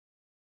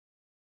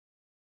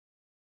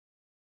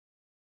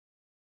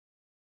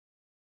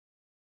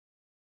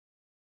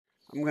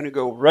I'm going to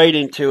go right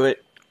into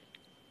it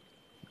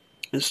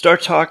and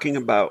start talking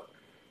about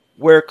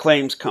where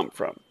claims come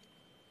from.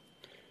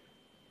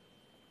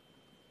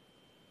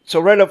 So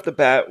right off the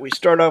bat, we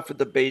start off with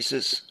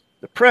the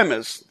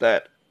premise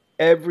that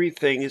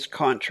everything is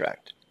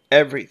contract.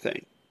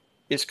 Everything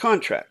is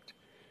contract.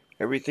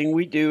 Everything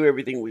we do,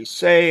 everything we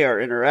say, our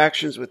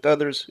interactions with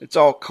others, it's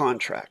all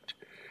contract.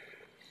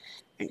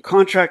 And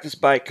contract is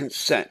by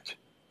consent,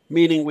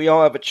 meaning we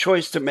all have a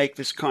choice to make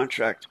this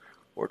contract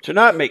or to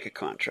not make a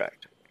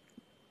contract.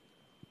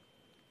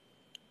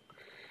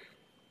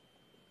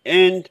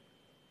 And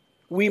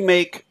we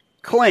make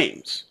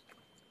claims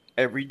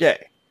every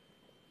day.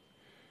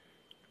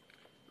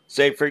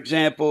 Say, for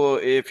example,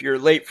 if you're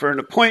late for an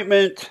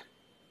appointment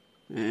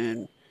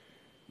and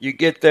you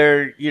get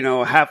there,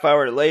 a half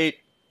hour late,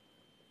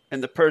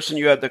 and the person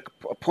you had the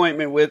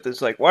appointment with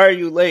is like, "Why are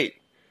you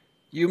late?"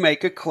 You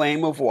make a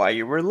claim of why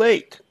you were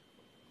late.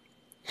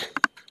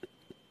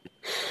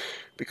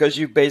 Because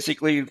you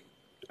basically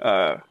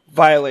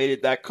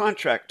violated that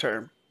contract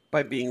term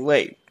by being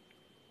late.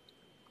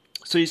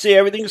 So you see,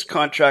 everything is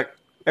contract,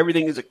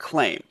 everything is a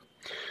claim.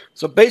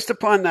 So based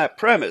upon that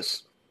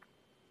premise,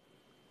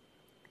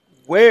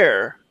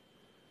 where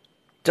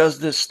does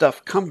this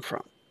stuff come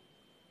from?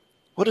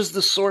 What is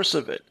the source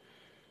of it?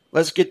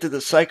 Let's get to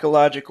the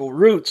psychological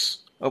roots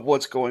of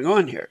what's going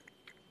on here.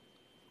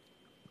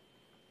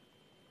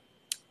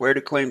 Where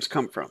do claims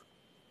come from?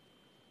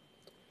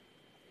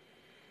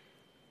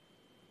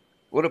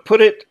 Well, to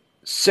put it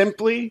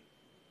simply,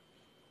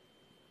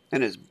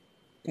 and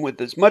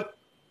with as much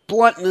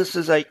bluntness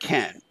as I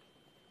can,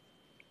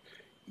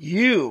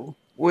 you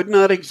would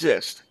not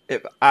exist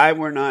if I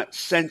were not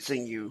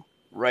sensing you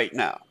right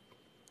now.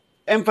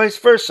 And vice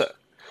versa.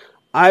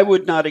 I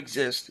would not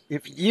exist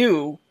if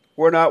you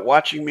were not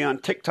watching me on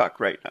TikTok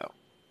right now.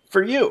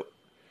 For you.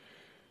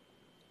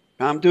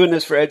 I'm doing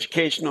this for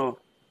educational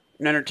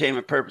and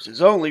entertainment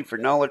purposes only, for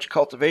knowledge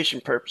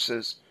cultivation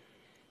purposes.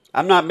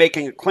 I'm not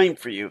making a claim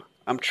for you.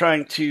 I'm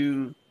trying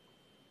to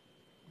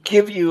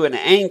give you an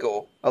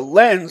angle, a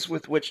lens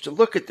with which to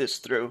look at this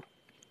through,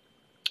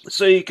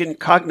 so you can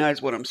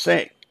cognize what I'm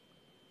saying.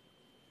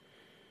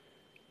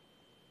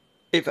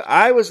 If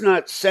I was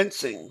not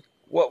sensing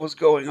what was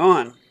going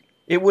on,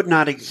 it would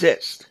not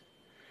exist.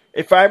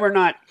 If I were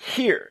not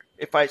here,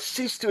 if I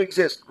ceased to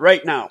exist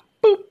right now,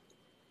 boop,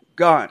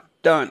 gone,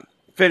 done,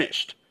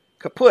 finished,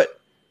 kaput,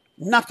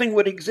 nothing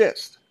would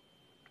exist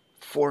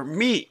for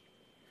me,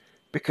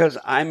 because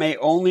I may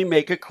only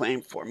make a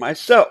claim for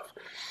myself.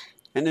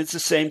 And it's the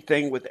same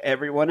thing with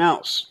everyone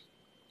else.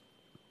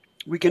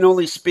 We can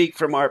only speak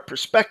from our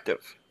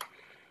perspective,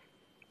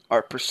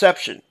 our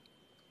perception,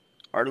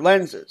 our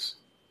lenses.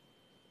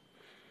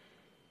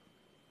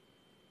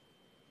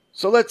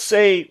 So let's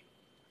say,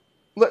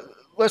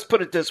 let's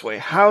put it this way.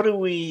 How do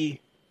we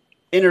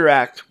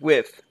interact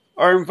with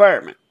our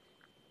environment?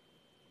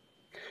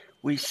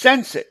 We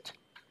sense it.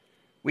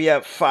 We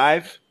have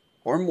 5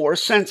 or more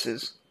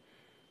senses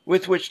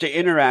with which to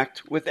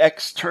interact with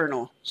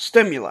external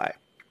stimuli.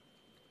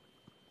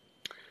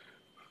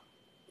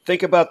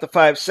 Think about the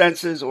 5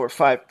 senses or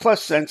 5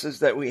 plus senses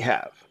that we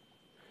have.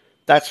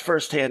 That's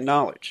first-hand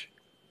knowledge.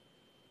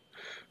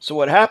 So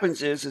what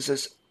happens is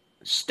this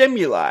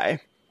stimuli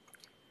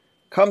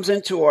comes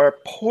into our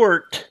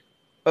port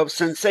of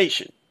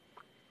sensation,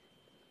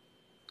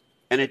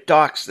 and it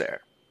docks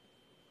there.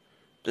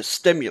 The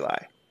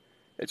stimuli.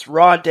 It's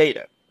raw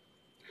data.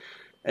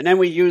 And then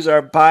we use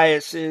our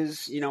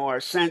biases, our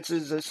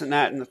senses, this and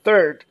that and the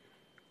third,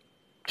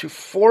 to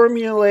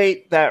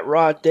formulate that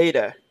raw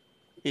data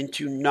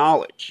into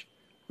knowledge.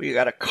 We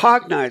got to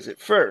cognize it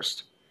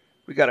first.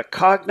 We got to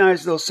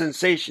cognize those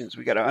sensations.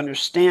 We got to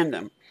understand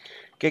them,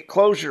 get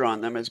closure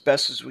on them as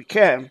best as we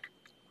can.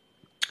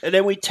 And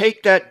then we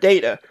take that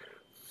data,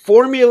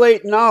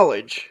 formulate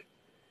knowledge,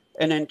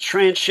 and then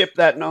transship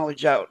that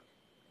knowledge out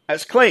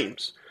as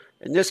claims.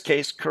 In this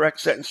case, correct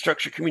sentence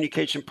structure,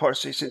 communication,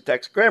 parse,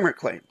 syntax, grammar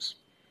claims.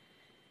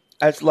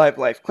 As live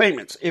life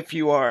claimants, if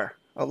you are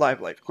a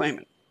live life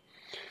claimant.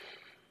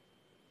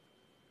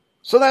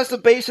 So that's the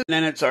basis, and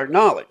then it's our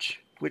knowledge,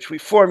 which we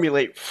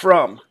formulate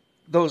from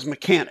those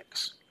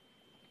mechanics.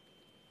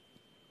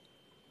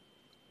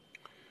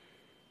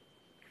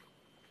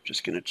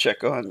 Just going to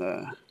check on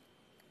the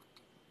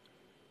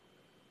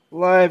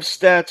live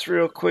stats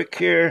real quick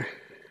here.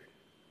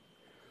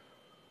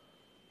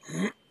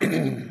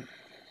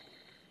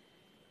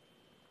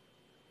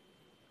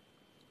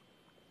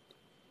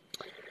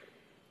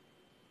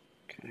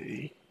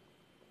 Okay.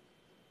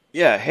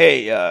 Yeah,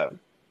 hey,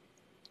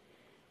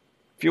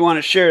 if you want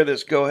to share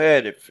this, go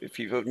ahead. If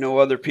you know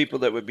other people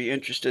that would be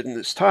interested in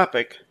this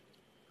topic.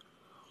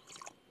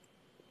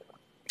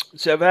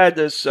 So I've had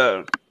this,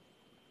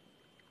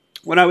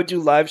 when I would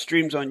do live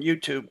streams on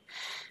YouTube,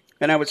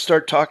 and I would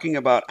start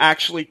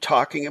actually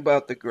talking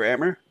about the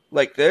grammar,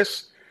 like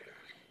this,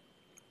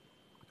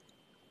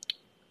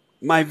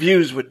 my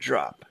views would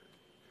drop.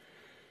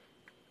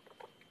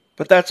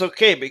 But that's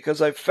okay,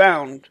 because I've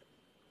found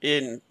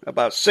in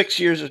about 6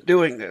 years of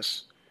doing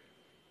this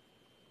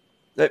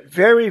that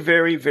very,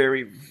 very,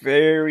 very,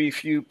 very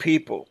few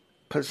people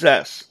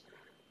possess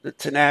the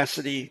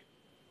tenacity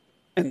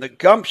and the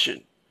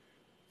gumption,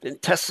 the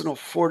intestinal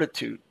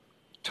fortitude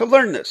to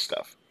learn this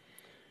stuff.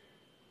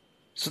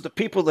 So the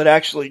people that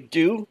actually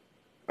do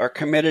are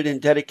committed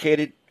and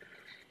dedicated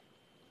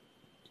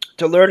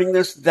to learning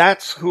this.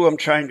 That's who I'm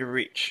trying to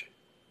reach.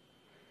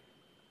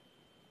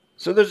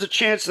 So there's a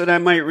chance that I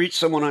might reach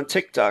someone on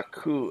TikTok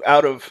who,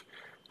 out of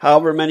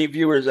however many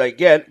viewers I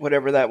get,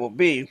 whatever that will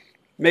be,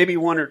 maybe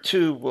one or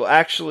two will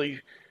actually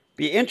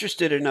be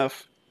interested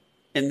enough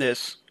in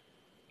this,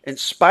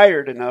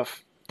 inspired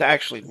enough to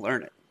actually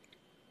learn it.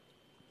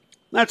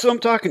 That's who I'm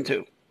talking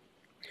to.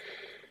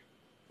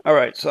 All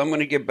right, so I'm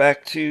going to get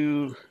back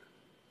to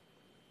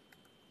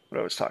what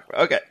I was talking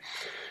about. Okay.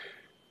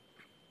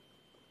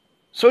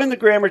 So in the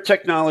grammar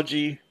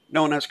technology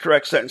known as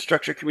correct sentence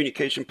structure,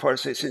 communication,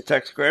 parse,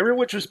 syntax, grammar,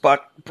 which was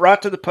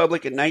brought to the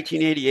public in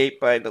 1988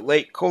 by the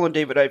late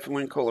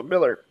David-WYNN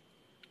Miller,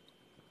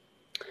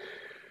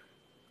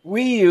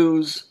 we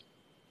use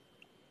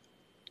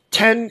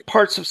 10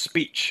 parts of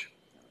speech,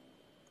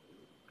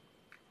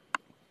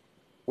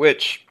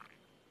 which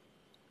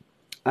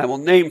I will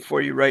name for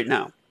you right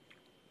now.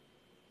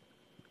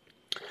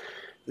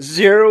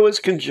 0 is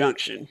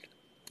conjunction,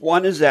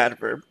 1 is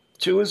adverb,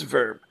 2 is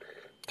verb,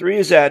 3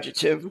 is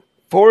adjective,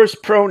 4 is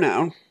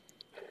pronoun,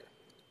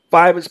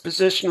 5 is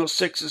positional,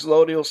 6 is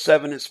loadial,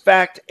 7 is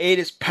fact, 8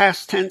 is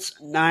past tense,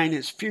 9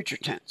 is future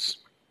tense.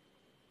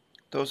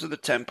 Those are the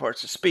 10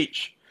 parts of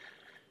speech.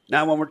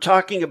 Now, when we're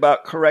talking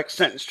about correct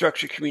sentence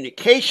structure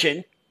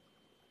communication,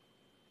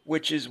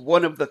 which is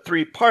one of the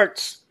 3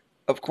 parts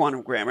of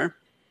quantum grammar,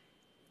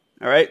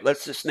 all right,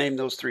 let's just name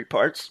those 3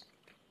 parts.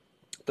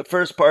 The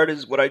first part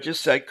is what I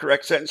just said,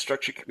 correct sentence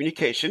structure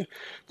communication.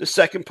 The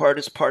second part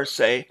is parse.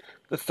 The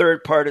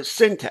third part is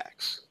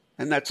syntax.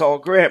 And that's all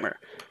grammar,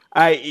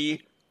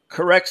 i.e.,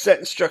 correct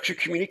sentence structure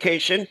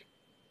communication,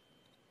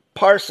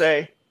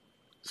 parse,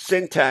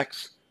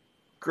 syntax,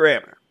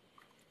 grammar.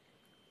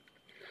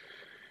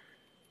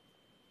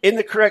 In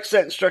the correct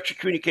sentence structure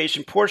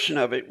communication portion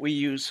of it, we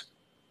use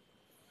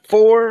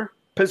 4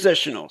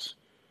 positionals,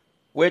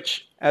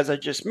 which, as I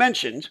just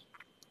mentioned,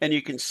 and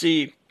you can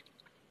see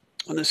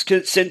on the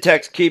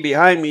syntax key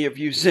behind me, if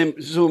you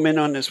zoom in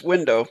on this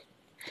window,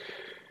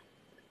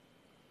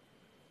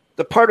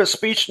 the part of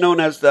speech known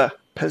as the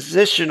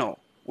positional,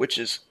 which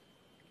is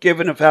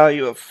given a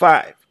value of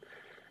 5.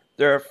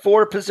 There are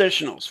 4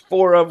 positionals,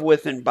 4 of,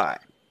 with, and by.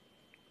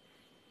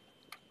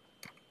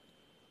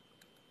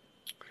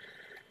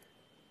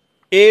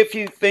 If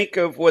you think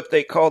of what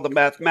they call the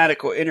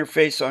mathematical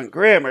interface on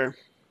grammar,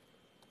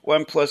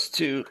 1 plus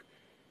 2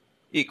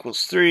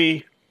 equals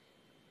 3.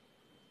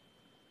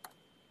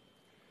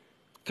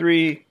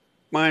 3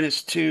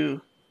 minus 2,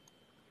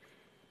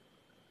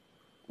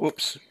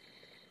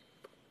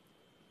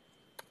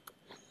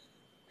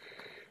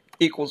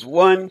 equals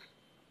 1.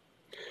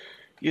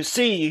 You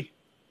see,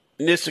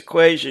 in this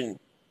equation,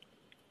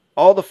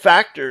 all the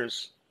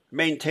factors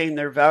maintain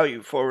their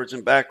value forwards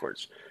and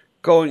backwards.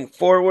 Going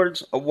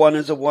forwards, a 1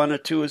 is a 1, a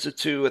 2 is a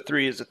 2, a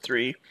 3 is a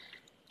 3,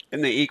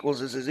 and the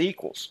equals is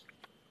equals.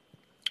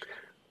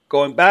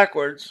 Going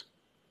backwards,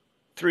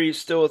 3 is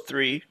still a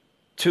 3,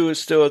 2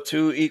 is still a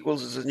 2,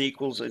 equals is an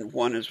equals, and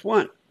 1 is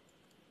 1.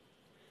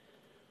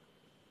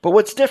 But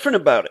what's different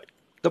about it?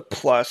 The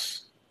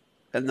plus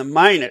and the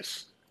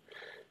minus.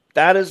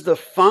 That is the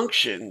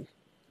function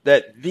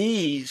that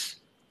these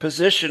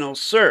positionals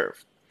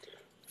serve.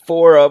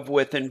 4 of,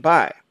 with, and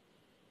by.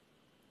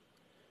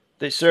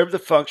 They serve the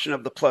function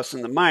of the plus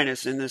and the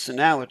minus in this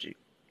analogy.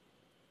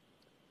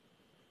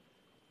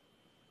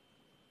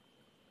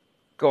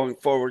 Going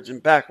forwards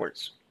and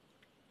backwards.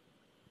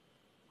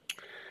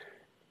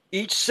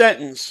 Each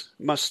sentence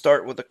must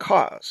start with a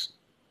cause.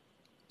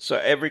 So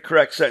every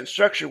correct sentence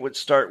structure would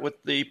start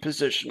with the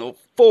positional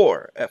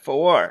for,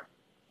 F-O-R.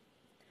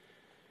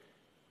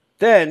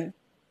 Then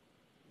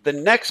the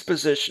next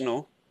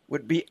positional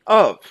would be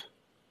of.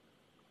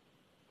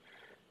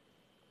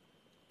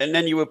 And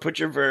then you would put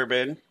your verb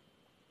in,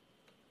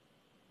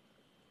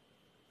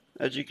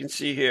 as you can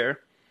see here,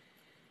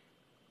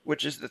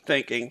 which is the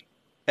thinking,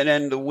 and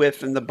then the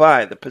with and the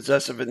by, the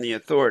possessive and the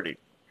authority.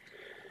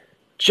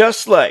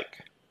 Just like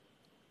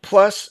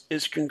plus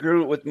is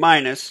congruent with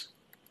minus,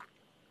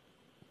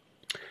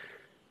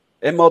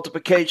 and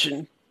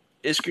multiplication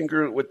is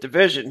congruent with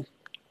division,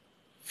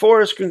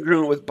 for is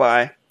congruent with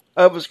by,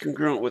 of is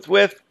congruent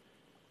with,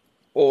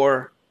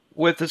 or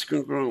with is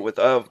congruent with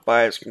of,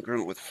 by is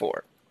congruent with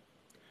for.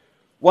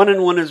 1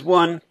 and 1 is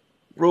 1,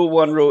 rule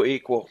 1, rule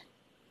equal.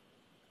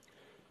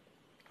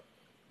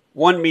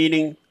 One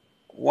meaning,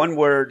 one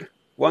word,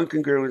 one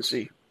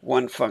congruency,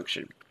 one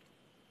function.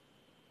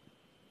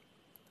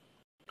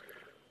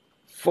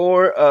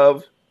 For,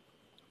 of,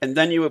 and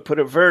then you would put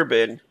a verb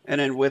in,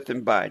 and then with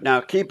and by. Now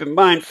keep in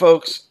mind,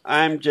 folks,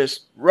 I'm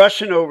just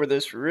rushing over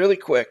this really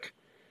quick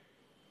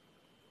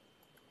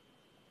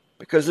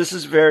because this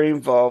is very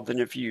involved, and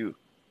if you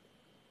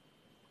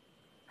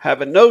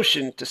have a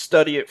notion to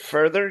study it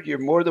further, you're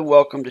more than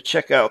welcome to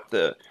check out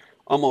the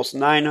almost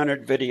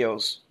 900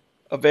 videos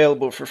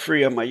available for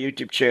free on my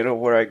YouTube channel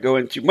where I go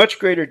into much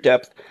greater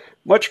depth,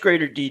 much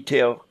greater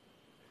detail,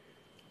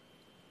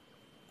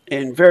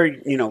 in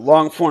very,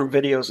 long form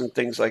videos and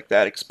things like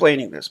that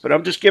explaining this. But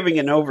I'm just giving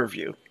an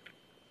overview.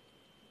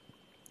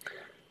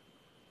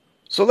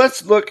 So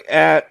let's look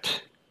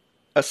at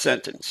a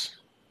sentence.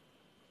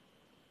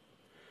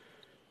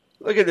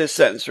 Look at this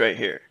sentence right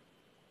here.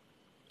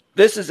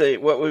 This is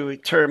what we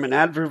would term an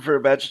adverb,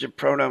 verb, adjective,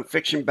 pronoun,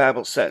 fiction,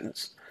 babble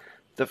sentence.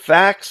 The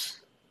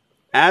facts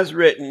as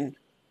written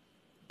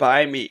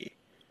by me,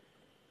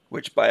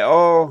 which by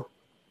all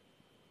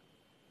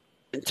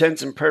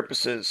intents and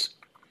purposes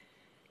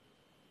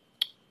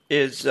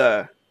is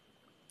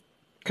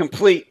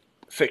complete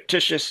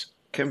fictitious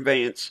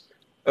conveyance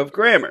of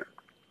grammar.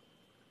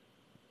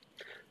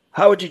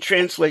 How would you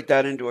translate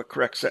that into a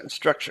correct sentence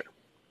structure?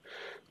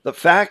 The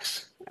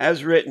facts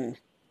as written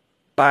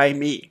by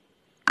me.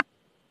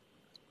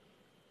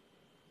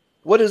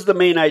 What is the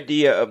main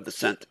idea of the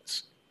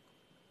sentence?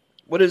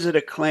 What is it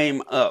a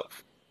claim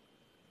of?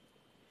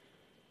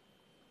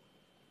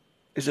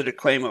 Is it a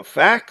claim of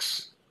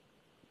facts?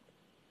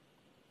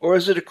 Or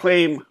is it a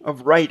claim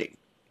of writing?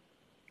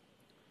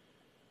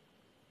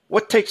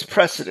 What takes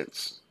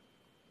precedence?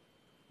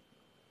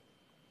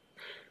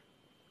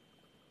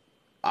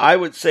 I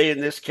would say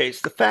in this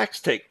case, the facts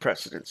take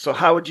precedence. So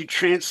how would you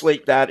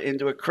translate that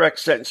into a correct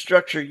sentence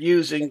structure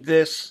using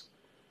this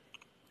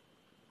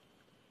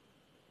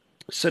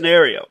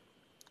scenario?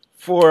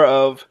 For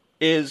of,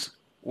 is,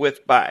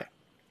 with, by.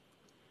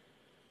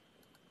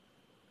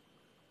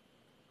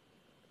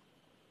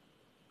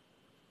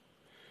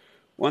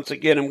 Once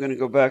again, I'm going to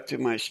go back to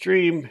my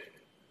stream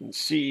and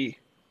see.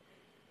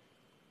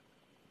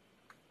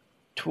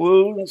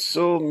 Twoon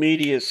Soul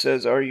Media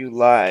says, are you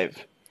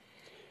live?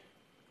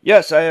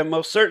 Yes, I am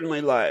most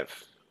certainly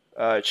live.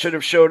 It should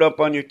have showed up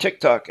on your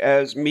TikTok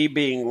as me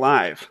being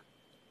live.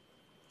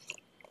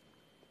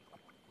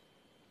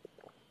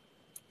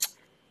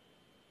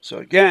 So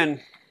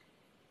again,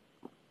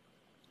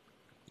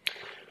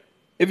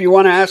 if you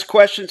want to ask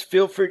questions,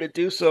 feel free to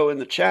do so in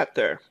the chat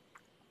there.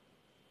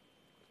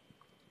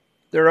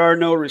 There are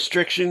no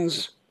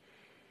restrictions,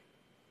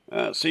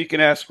 so you can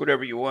ask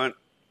whatever you want,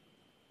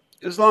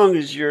 as long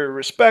as you're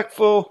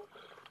respectful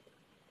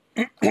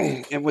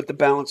and with the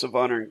balance of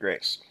honor and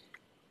grace.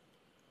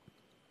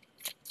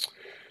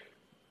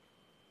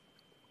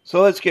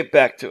 So let's get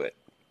back to it.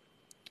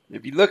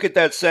 If you look at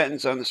that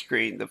sentence on the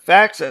screen, the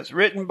facts as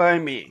written by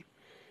me,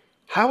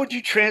 how would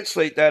you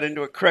translate that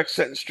into a correct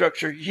sentence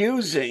structure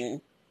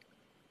using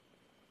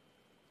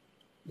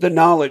the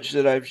knowledge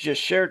that I've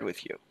just shared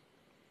with you?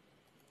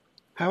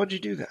 How would you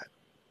do that?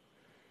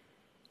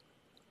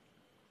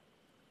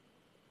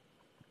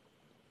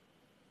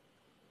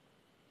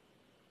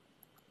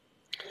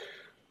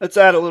 Let's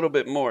add a little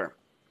bit more.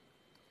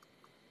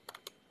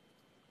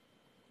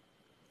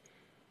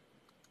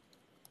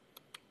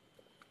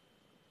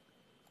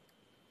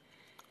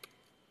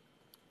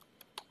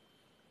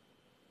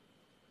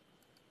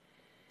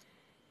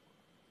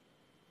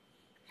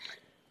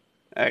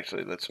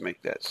 Actually, let's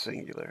make that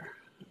singular.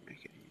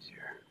 Make it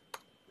easier.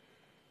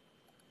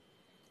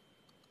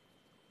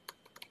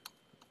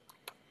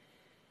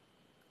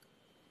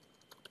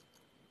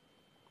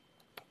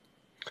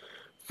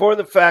 For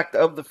the fact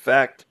of the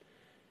fact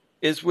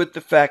is with the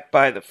fact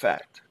by the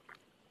fact.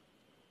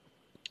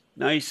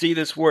 Now you see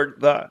this word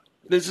the.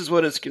 This is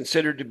what is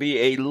considered to be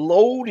a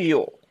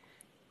lodial,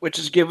 which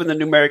is given the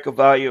numerical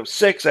value of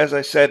 6, as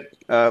I said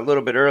a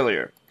little bit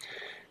earlier.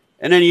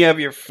 And then you have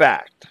your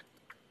fact.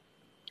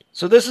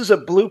 So this is a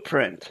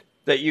blueprint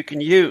that you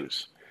can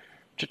use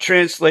to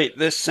translate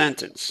this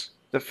sentence,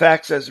 the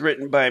facts as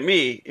written by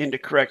me, into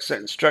correct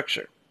sentence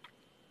structure.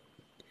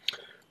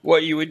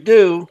 What you would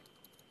do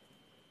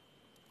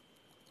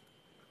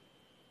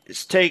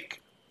is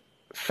take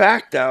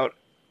fact out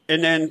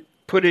and then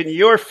put in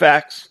your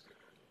facts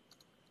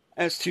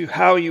as to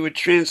how you would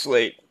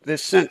translate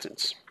this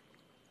sentence.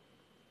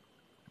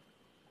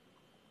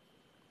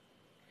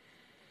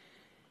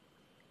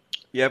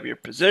 You have your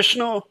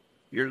positional,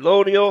 your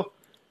lodial,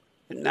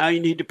 and now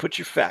you need to put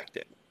your fact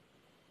in.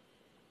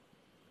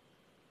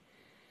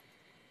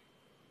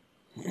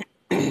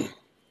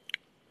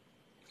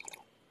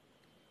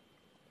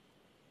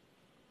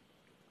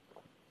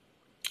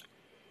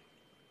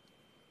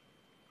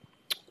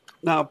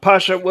 Now,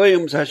 Pasha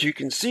Williams, as you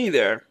can see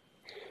there,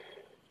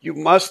 you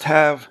must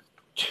have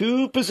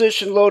 2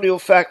 position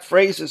lodial fact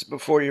phrases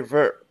before your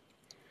verb.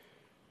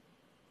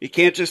 You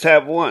can't just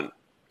have 1.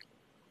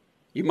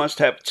 You must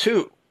have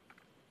 2.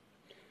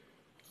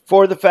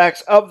 For the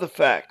facts of the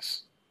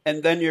facts,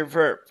 and then your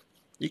verb.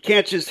 You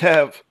can't just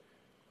have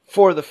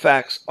for the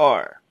facts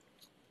are.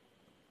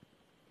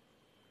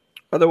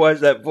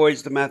 Otherwise, that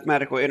voids the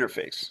mathematical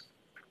interface.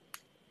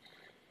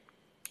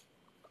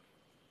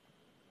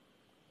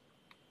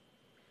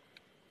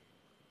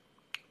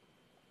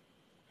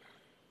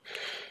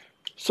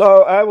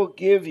 So I will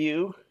give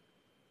you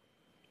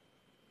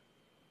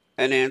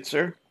an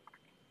answer.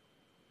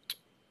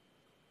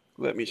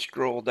 Let me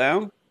scroll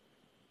down.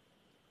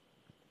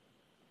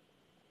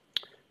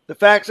 The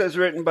facts as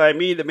written by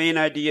me, the main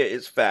idea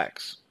is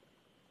facts.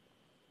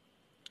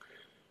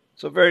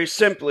 So very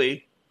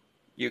simply,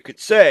 you could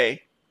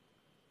say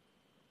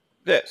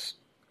this.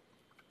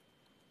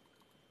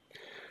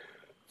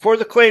 For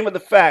the claim of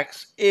the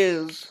facts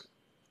is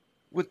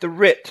with the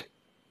writ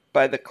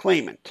by the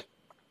claimant.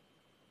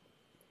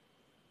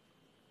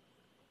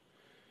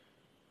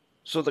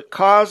 So the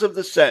cause of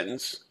the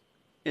sentence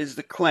is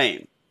the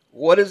claim.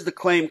 What is the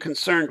claim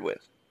concerned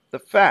with? The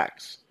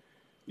facts.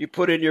 You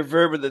put in your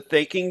verb of the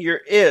thinking,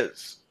 your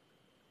is,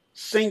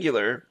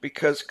 singular,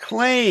 because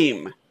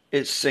claim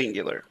is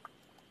singular.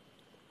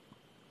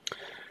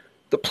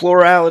 The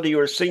plurality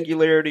or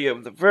singularity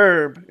of the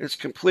verb is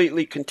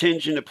completely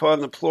contingent upon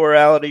the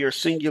plurality or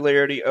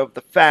singularity of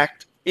the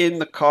fact in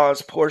the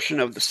cause portion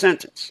of the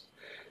sentence.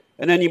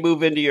 And then you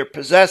move into your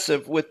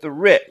possessive with the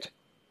writ,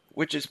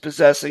 which is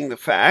possessing the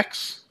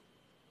facts.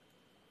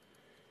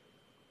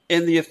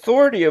 And the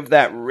authority of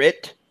that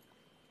writ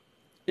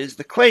is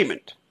the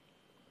claimant,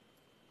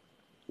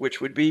 which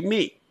would be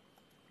me,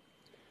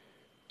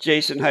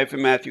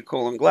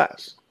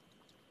 Jason-Matthew:_Glass.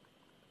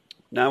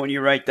 Now when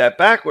you write that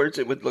backwards,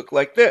 it would look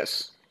like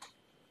this.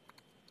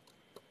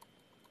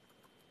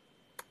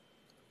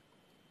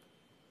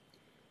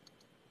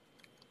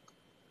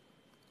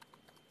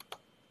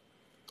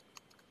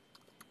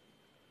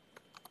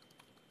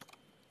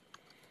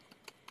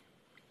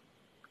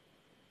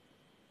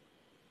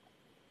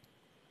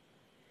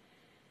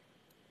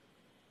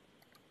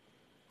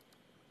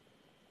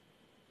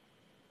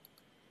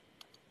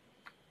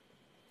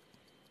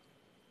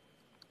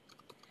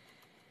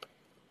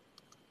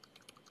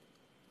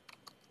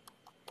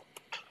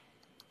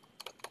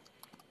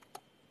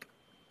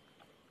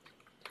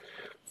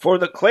 For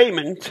the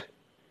claimant,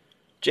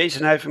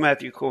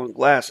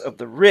 Jason-Matthew:_Glass of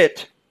the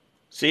writ,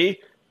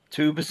 see,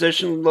 two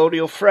position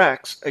loadial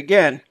fracts,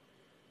 again,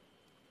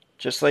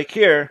 just like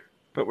here,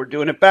 but we're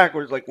doing it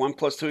backwards, like 1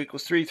 + 2 =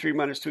 3, 3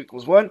 - 2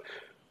 = 1.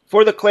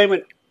 For the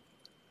claimant,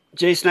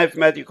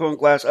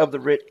 Jason-Matthew:_Glass of the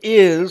writ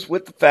is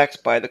with the facts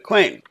by the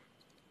claim.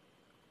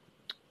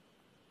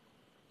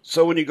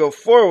 So when you go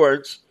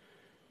forwards,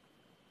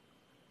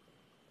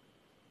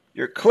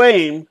 your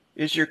claim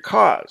is your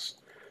cause.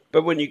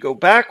 But when you go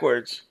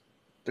backwards,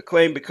 the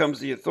claim becomes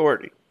the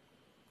authority.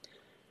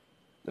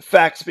 The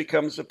facts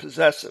becomes the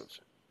possessive.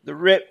 The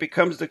writ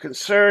becomes the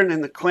concern,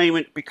 and the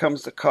claimant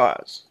becomes the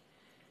cause.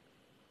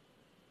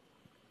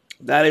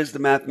 That is the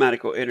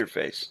mathematical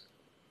interface.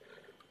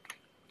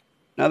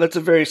 Now that's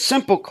a very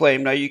simple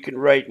claim. Now you can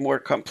write more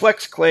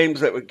complex claims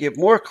that would give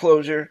more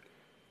closure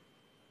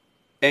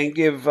and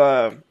give,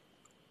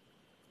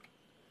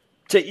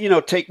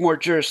 take more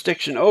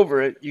jurisdiction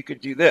over it. You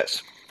could do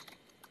this.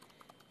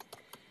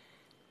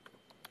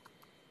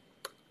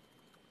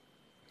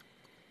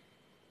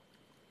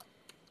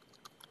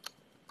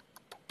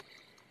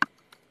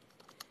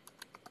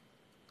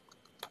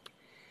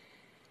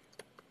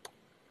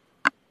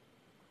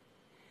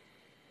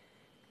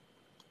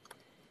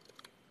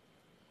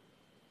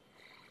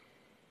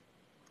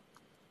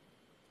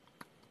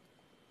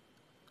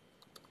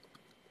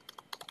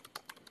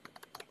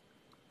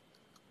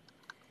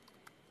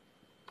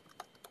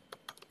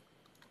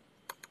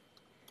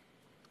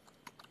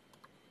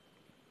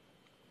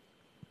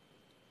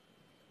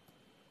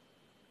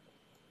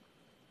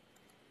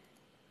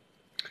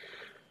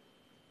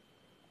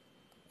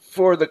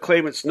 For the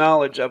claimant's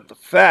knowledge of the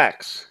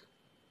facts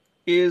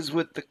is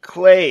with the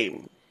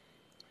claim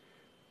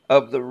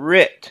of the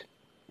writ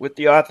with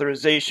the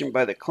authorization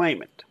by the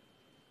claimant.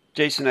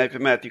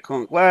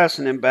 Jason-Matthew:_Glass,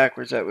 and then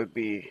backwards that would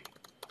be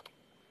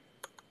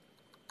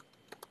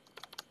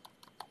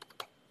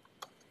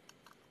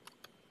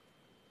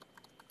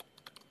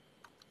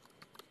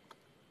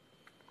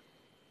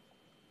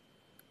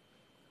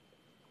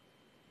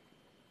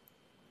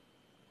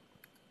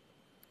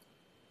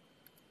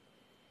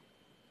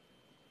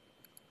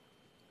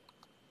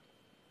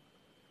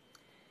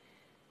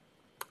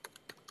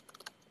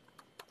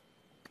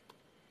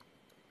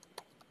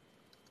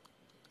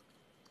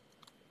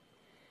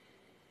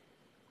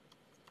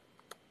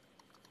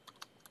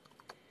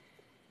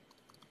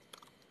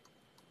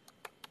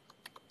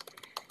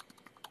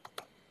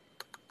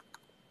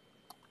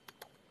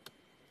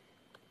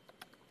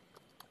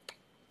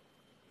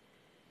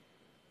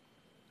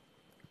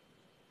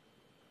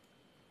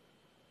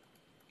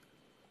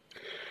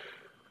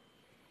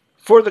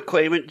for the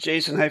claimant,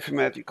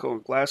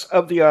 Jason-Matthew:_Glass,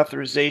 of the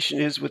authorization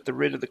is with the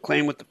writ of the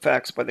claim with the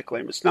facts by the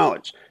claimant's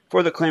knowledge.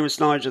 For the claimant's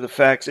knowledge of the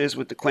facts is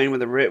with the claim of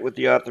the writ with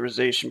the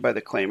authorization by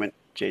the claimant,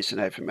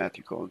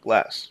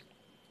 Jason-Matthew:_Glass.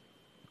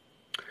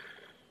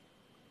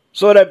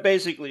 So what I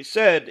basically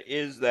said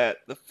is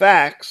that the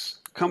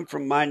facts come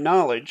from my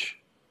knowledge.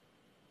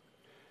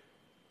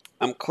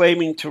 I'm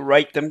claiming to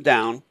write them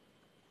down.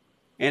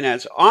 And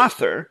as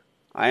author,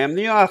 I am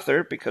the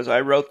author because I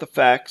wrote the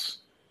facts.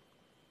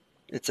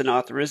 It's an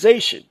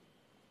authorization,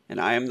 and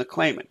I am the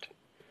claimant.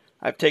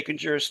 I've taken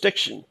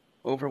jurisdiction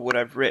over what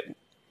I've written.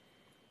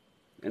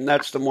 And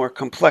that's the more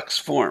complex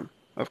form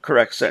of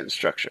correct sentence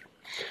structure.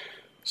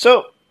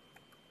 So,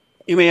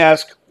 you may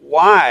ask,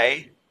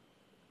 why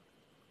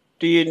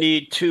do you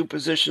need two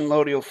position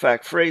loadial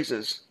fact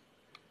phrases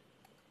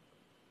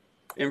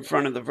in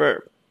front of the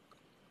verb?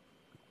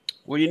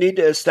 Well, you need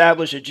to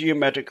establish a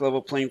geometric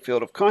level playing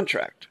field of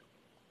contract.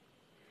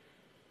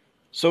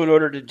 So in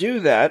order to do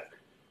that,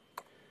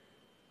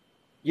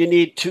 you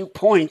need 2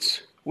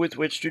 points with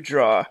which to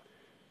draw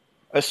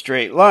a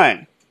straight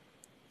line.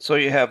 So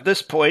you have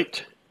this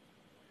point,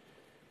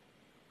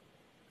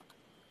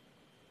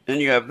 and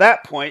you have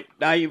that point.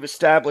 Now you've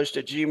established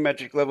a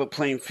geometric level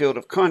playing field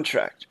of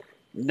contract.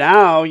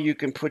 Now you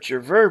can put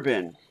your verb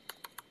in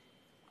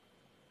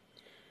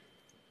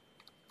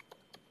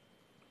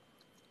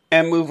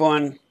and move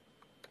on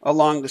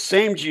along the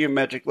same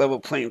geometric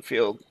level playing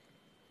field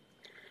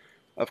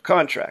of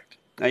contract.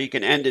 Now you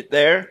can end it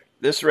there.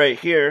 This right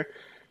here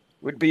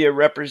would be a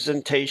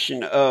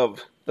representation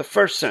of the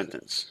first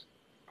sentence.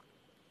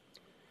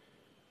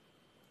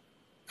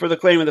 For the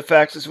claim of the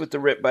facts is with the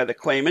writ by the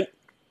claimant.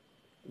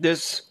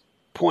 This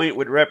point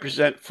would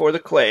represent for the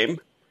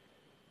claim.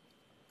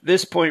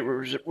 This point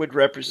would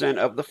represent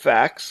of the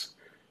facts.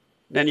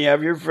 Then you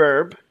have your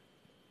verb,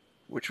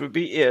 which would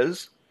be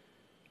is.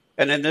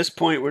 And then this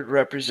point would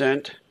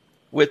represent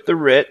with the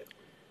writ.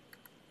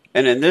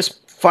 And then this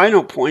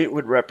final point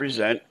would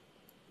represent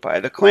by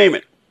the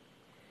claimant.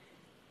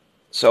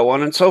 So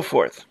on and so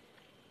forth.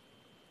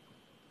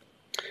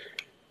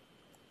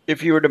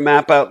 If you were to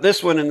map out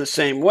this one in the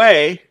same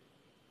way,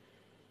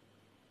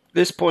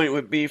 this point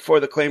would be for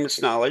the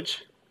claimant's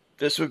knowledge.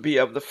 This would be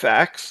of the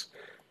facts.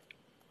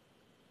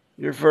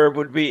 Your verb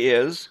would be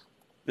is.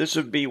 This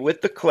would be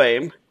with the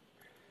claim.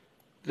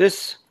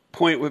 This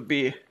point would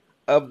be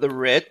of the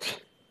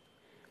writ.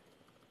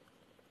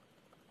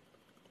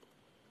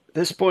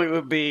 This point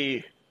would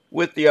be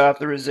with the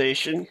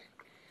authorization.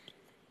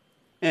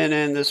 And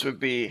then this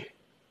would be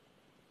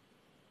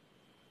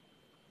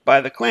by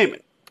the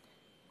claimant.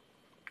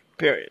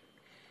 Period.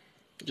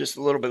 Just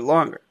a little bit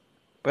longer.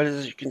 But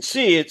as you can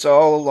see, it's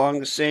all along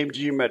the same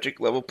geometric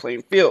level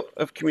playing field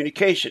of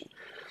communication.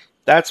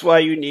 That's why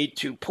you need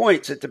 2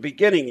 points at the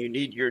beginning. You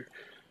need your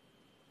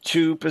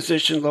 2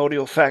 position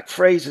loadial fact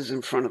phrases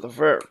in front of the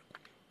verb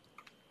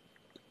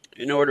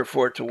in order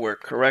for it to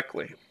work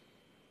correctly.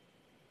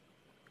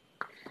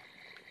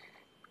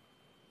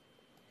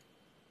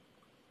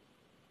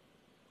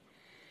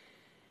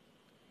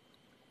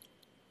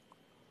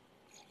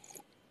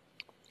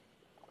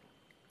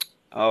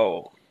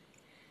 Oh,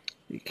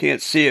 you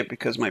can't see it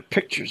because my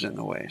picture's in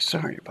the way.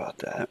 Sorry about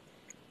that.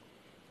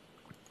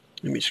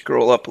 Let me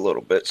scroll up a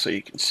little bit so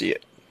you can see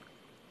it.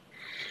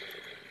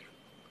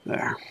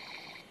 There.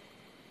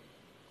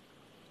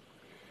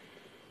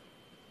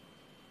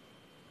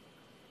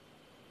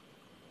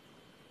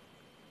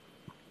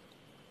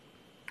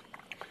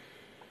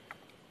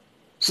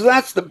 So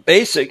that's the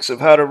basics of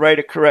how to write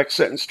a correct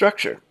sentence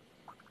structure.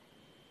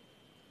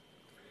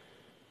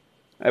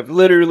 I've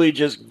literally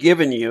just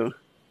given you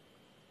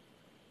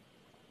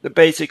the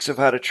basics of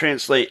how to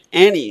translate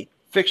any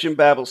fiction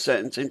babble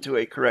sentence into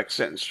a correct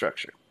sentence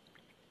structure.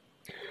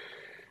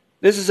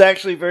 This is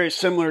actually very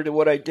similar to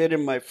what I did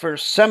in my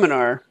first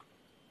seminar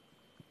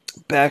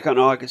back on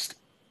August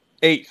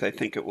 8th, I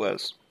think it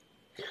was.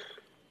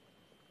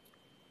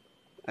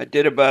 I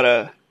did about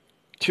a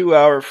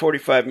 2-hour,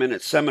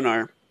 45-minute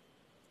seminar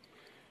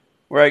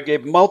where I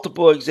gave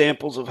multiple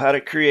examples of how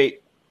to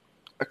create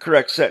a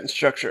correct sentence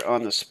structure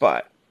on the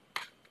spot.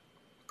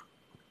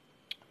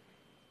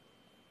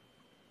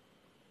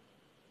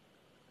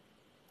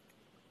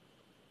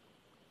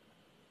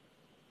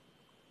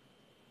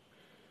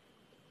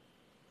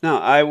 Now,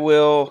 I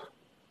will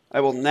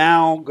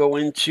now go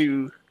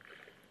into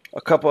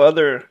a couple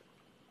other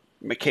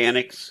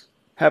mechanics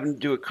having to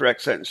do a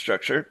correct sentence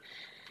structure.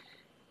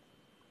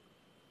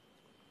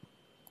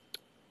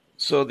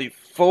 So the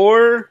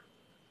for,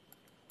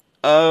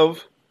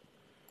 of,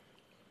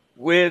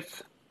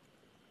 with,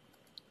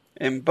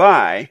 and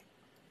by,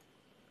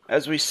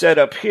 as we set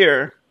up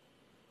here,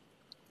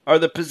 are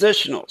the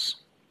positionals.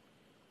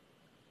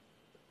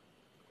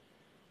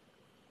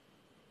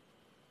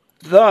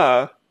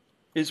 The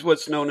is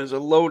what's known as a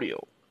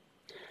loadial.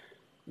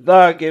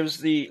 The gives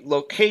the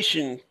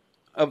location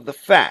of the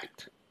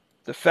fact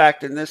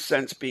in this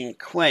sense being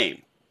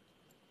claim.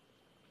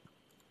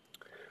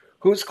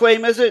 Whose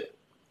claim is it?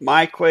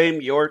 My claim,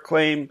 your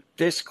claim,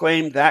 this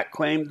claim, that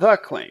claim, the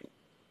claim.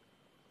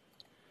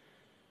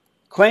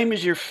 Claim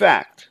is your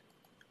fact.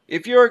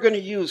 If you're going to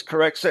use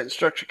correct sentence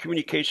structure,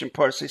 communication,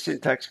 parse,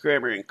 syntax,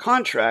 grammar, and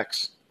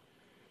contracts,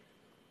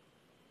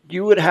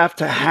 you would have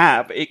to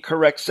have a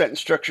correct sentence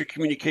structure,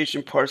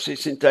 communication, parse,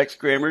 syntax,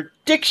 grammar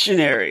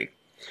dictionary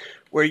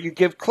where you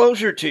give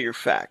closure to your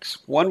facts.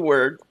 One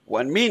word,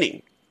 one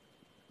meaning.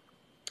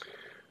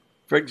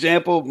 For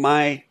example,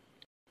 my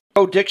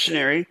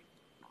dictionary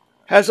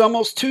has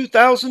almost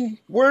 2,000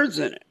 words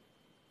in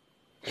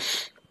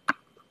it,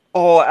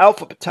 all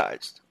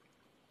alphabetized.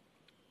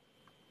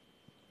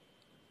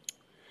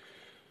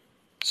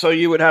 So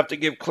you would have to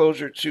give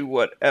closure to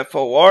what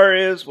FOR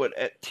is, what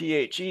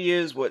THE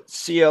is, what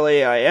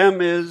CLAIM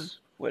is,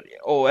 what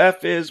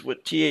OF is,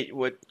 what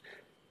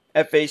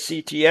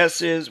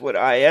FACTS is, what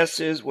IS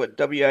is, what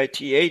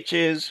WITH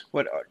is,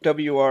 what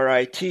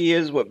WRIT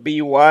is, what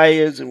BY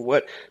is, and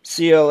what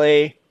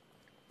CLAIMANT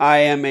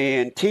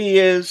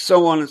is,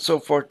 so on and so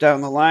forth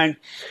down the line.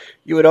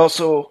 You would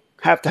also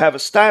have to have a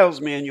styles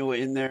manual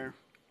in there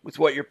with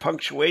what your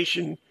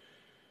punctuation,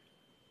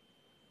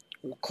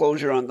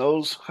 closure on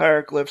those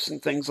hieroglyphs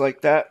and things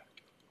like that.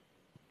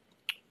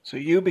 So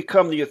you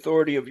become the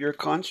authority of your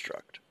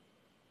construct.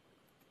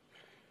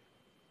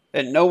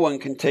 And no one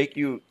can take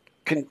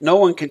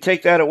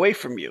that away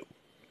from you.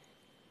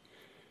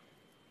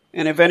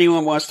 And if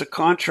anyone wants to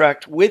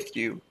contract with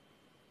you,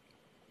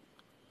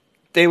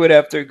 they would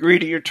have to agree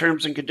to your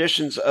terms and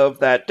conditions of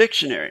that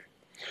dictionary.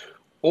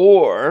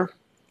 Or,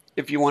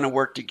 if you want to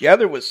work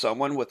together with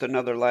someone, with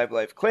another Live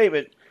Life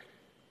claimant,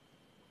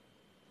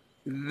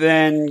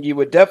 then you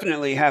would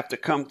definitely have to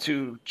come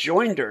to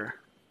joinder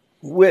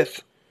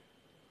with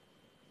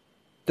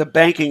the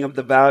banking of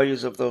the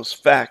values of those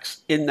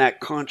facts in that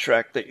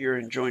contract that you're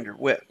in joinder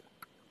with.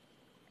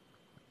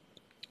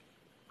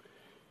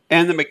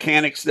 And the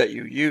mechanics that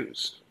you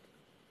use.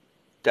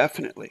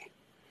 Definitely.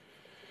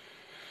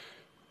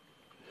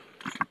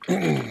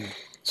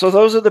 So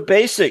those are the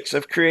basics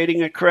of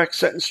creating a correct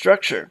sentence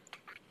structure.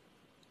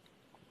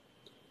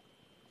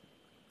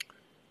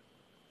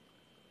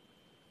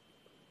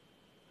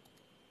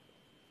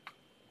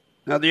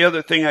 Now the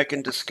other thing I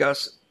can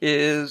discuss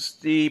is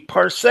the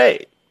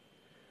PARSE.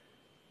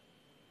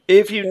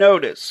 If you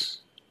notice,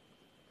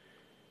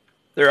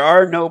 there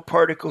are no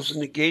particles of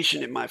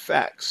negation in my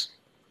facts.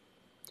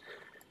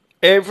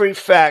 Every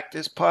fact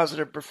is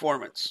positive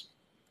performance.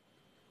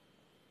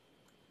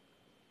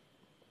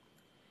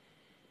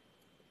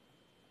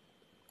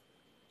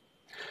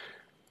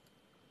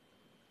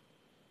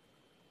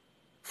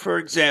 For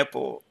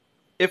example,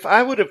 if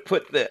I would have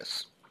put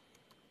this,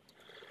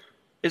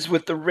 is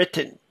with the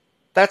written,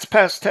 that's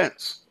past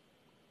tense.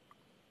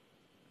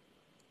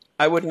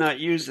 I would not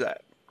use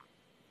that.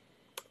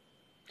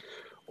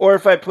 Or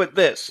if I put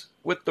this,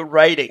 with the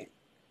writing,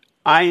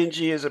 ing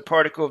is a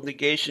particle of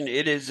negation.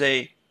 It is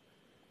a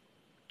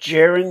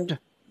gerund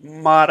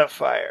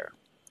modifier.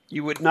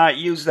 You would not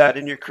use that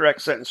in your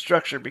correct sentence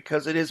structure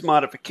because it is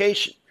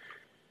modification.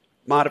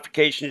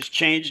 Modification is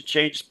change, and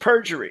change is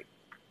perjury.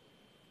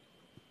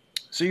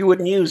 So you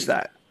wouldn't use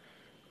that.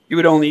 You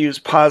would only use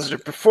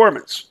positive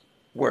performance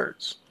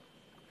words.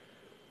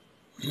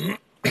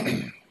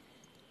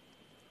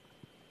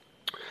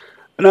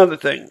 Another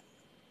thing,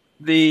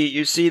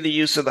 you see the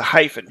use of the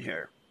hyphen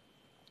here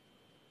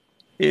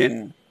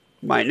in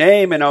my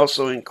name and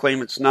also in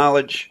claimant's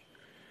knowledge.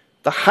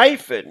 The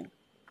hyphen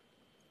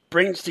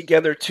brings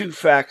together two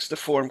facts to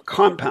form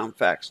compound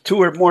facts, two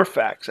or more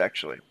facts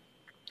actually,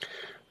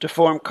 to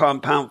form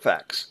compound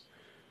facts.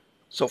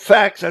 So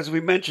facts, as we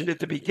mentioned at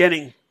the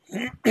beginning,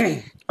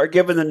 are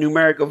given the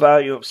numerical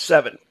value of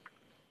 7.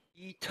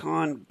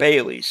 Eton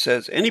Bailey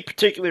says, any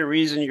particular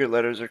reason your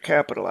letters are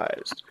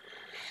capitalized?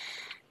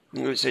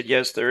 And we said,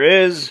 yes, there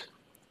is.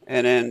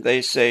 And then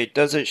they say,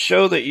 does it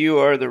show that you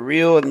are the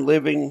real and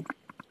living,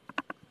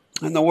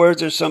 and the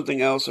words are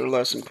something else or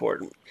less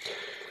important?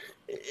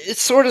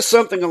 It's sort of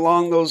something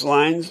along those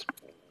lines.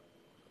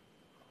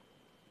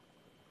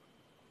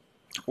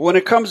 When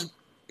it comes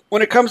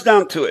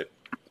down to it,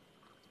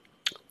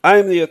 I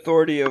am the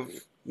authority of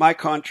my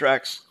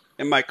contracts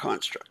and my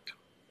construct.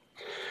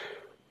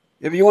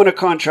 If you want to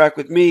contract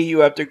with me, you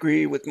have to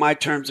agree with my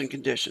terms and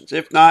conditions.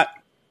 If not,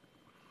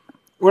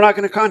 we're not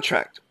going to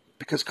contract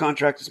because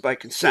contract is by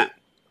consent.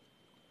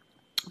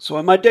 So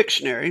in my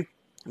dictionary,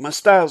 in my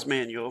styles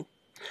manual,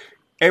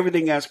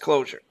 everything has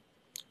closure.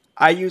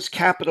 I use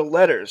capital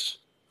letters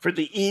for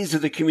the ease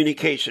of the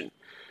communication.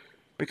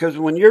 Because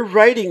when you're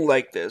writing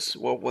like this,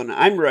 well, when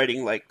I'm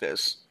writing like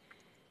this,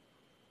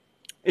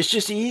 it's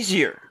just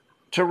easier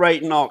to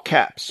write in all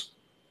caps.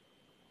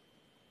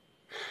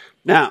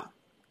 Now,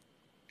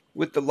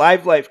 with the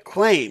Live Life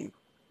claim,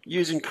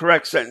 using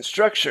correct sentence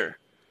structure,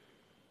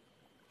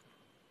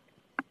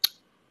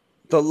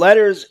 the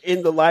letters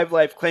in the Live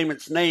Life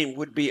claimant's name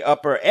would be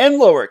upper and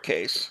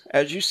lowercase,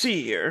 as you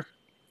see here.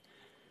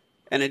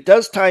 And it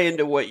does tie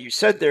into what you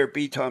said there,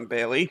 Beaton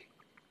Bailey,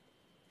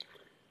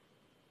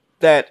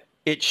 that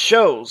it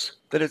shows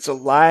that it's a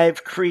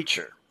live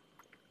creature,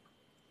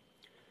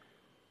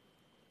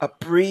 a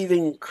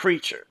breathing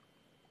creature,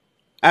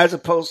 as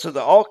opposed to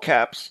the all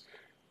caps,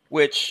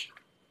 which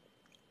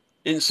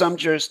in some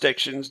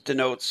jurisdictions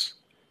denotes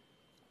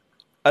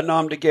a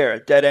nom de guerre, a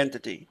dead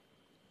entity.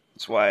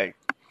 That's why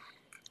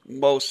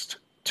most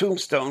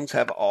tombstones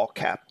have all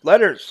cap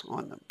letters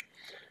on them.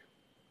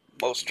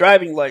 Most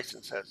driving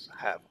licenses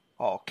have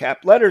all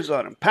cap letters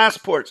on them.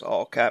 Passports,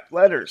 all cap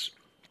letters.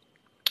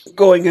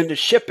 Going into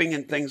shipping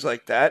and things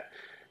like that,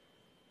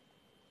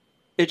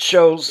 it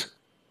shows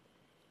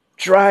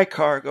dry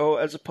cargo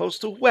as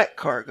opposed to wet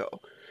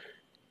cargo.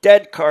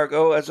 Dead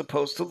cargo as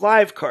opposed to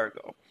live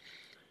cargo.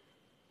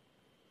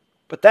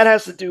 But that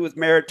has to do with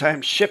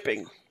maritime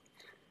shipping.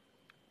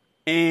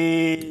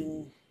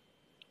 And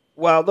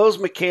while those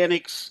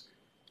mechanics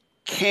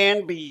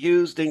can be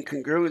used in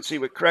congruency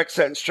with correct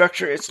sentence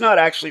structure. It's not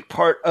actually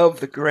part of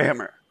the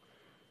grammar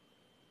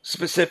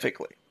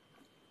specifically.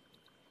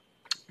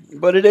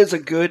 But it is a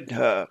good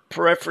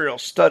peripheral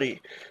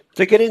study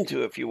to get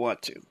into if you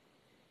want to.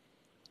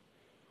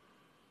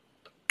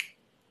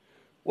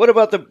 What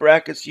about the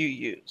brackets you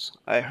use?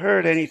 I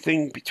heard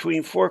anything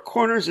between four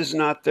corners is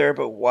not there,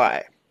 but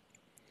why?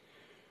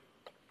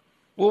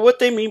 Well, what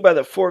they mean by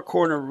the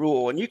four-corner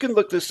rule, and you can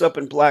look this up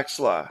in Black's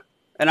Law,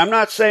 and I'm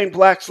not saying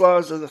Black's Law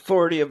is the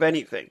authority of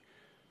anything.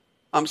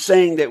 I'm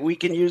saying that we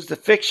can use the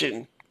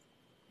fiction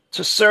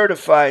to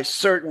certify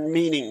certain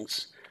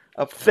meanings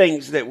of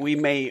things that we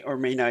may or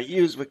may not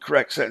use with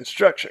correct sentence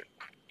structure.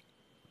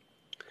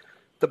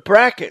 The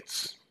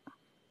brackets,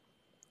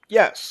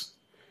 yes,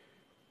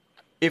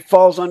 it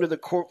falls under the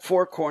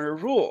four-corner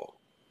rule,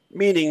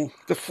 meaning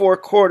the four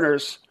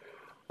corners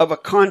of a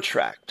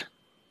contract.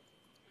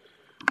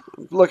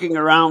 I'm looking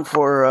around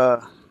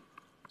for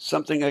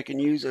something I can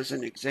use as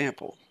an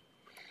example.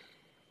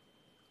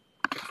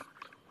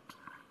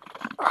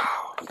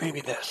 Oh,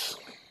 maybe this.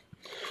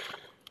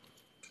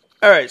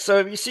 All right, so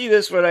if you see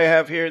this, what I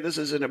have here, this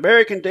is an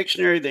American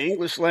Dictionary of the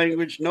English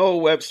Language, Noah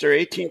Webster,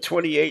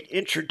 1828,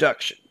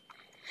 Introduction.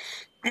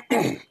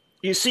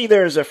 You see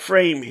there's a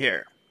frame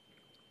here.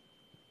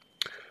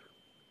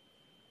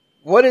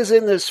 What is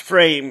in this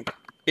frame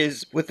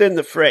is within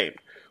the frame.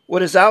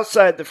 What is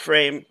outside the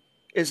frame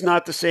is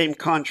not the same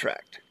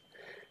contract.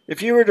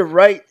 If you were to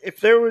write, if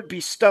there would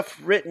be stuff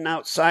written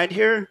outside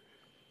here,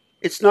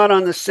 it's not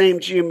on the same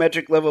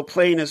geometric level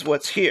plane as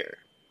what's here.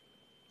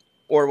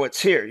 Or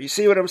what's here. You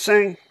see what I'm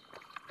saying?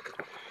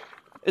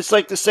 It's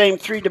like the same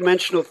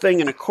three-dimensional thing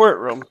in a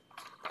courtroom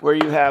where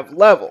you have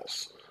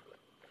levels.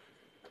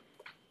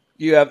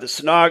 You have the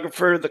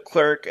stenographer, the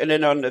clerk, and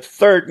then on the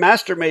third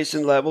master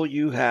mason level,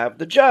 you have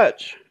the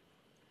judge.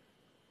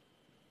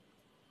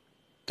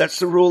 That's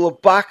the rule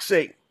of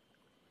boxing.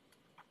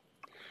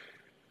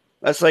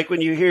 That's like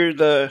when you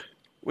hear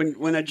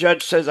when a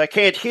judge says, "I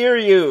can't hear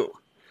you."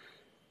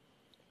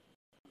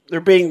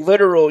 They're being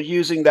literal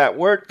using that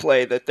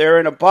wordplay that they're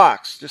in a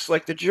box, just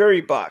like the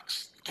jury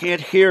box.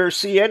 Can't hear or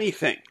see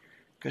anything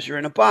because you're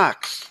in a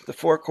box, the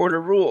four-corner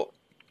rule.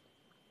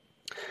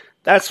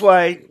 That's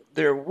why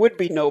there would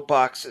be no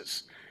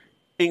boxes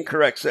in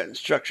correct sentence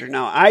structure.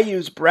 Now, I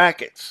use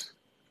brackets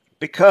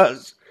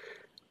because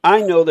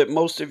I know that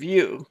most of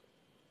you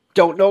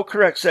don't know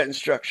correct sentence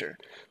structure.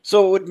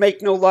 So it would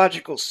make no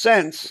logical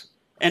sense,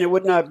 and it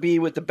would not be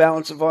with the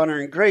balance of honor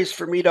and grace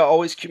for me to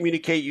always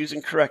communicate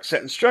using correct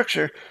sentence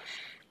structure.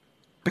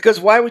 Because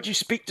why would you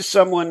speak to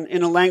someone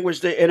in a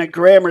language, in a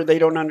grammar they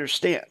don't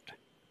understand?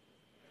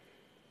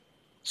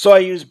 So I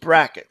use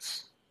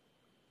brackets.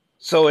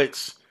 So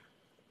it's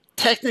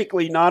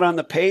technically not on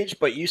the page,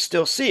 but you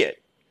still see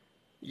it.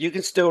 You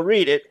can still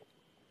read it.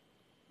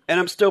 And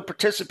I'm still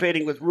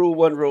participating with Rule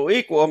 1, Rule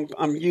Equal.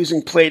 I'm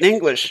using plain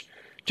English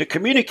to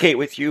communicate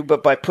with you,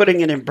 but by putting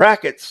it in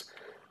brackets,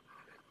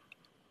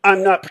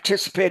 I'm not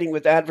participating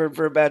with adverb,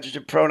 verb,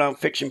 adjective, pronoun,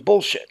 fiction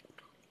bullshit.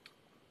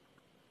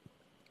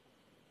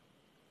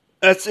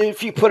 That's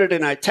if you put it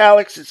in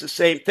italics, it's the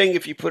same thing.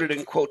 If you put it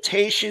in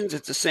quotations,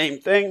 it's the same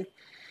thing.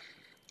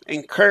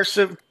 In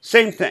cursive,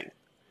 same thing.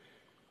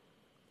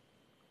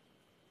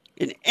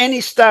 In any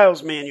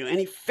styles manual,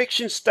 any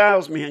fiction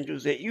styles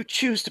manuals that you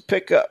choose to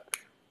pick up,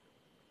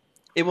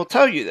 it will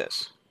tell you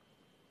this.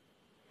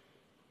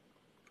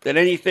 That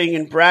anything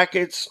in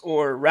brackets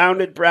or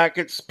rounded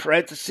brackets,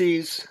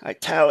 parentheses,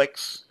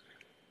 italics,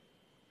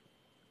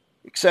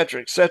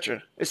 etc.,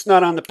 etc., it's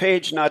not on the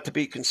page, not to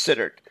be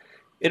considered.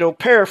 It'll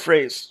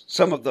paraphrase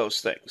some of those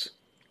things.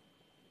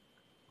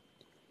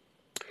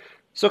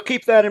 So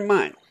keep that in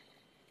mind.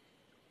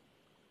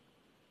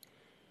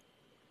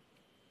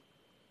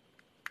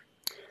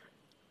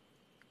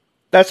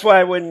 That's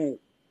why when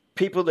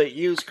people that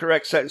use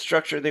correct sentence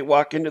structure, they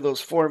walk into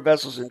those foreign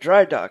vessels in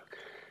dry dock,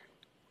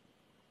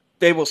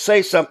 they will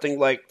say something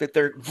like that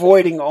they're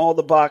voiding all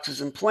the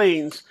boxes and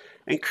planes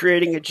and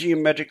creating a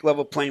geometric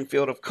level playing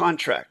field of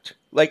contract.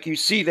 Like you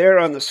see there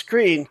on the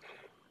screen,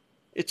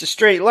 it's a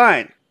straight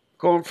line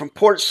going from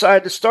port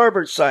side to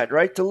starboard side,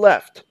 right to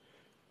left.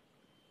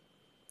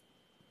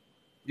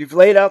 You've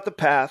laid out the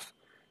path.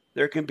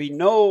 There can be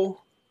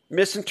no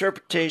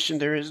misinterpretation.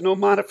 There is no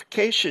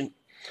modification.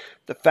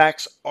 The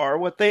facts are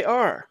what they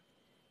are.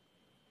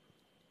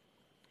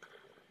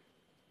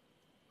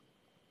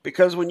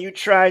 Because when you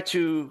try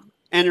to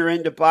enter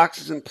into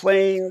boxes and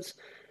planes,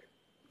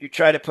 you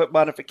try to put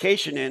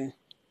modification in,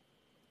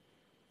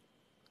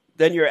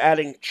 then you're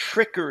adding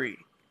trickery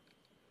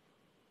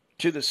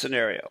to the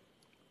scenario.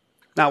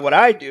 Now, what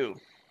I do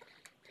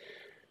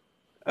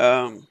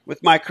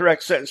with my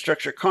correct sentence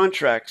structure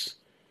contracts,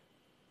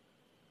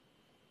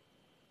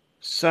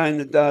 sign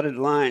the dotted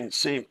line,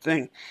 same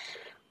thing.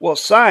 Well,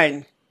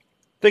 sign,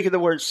 think of the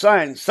word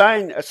sign.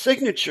 Sign, a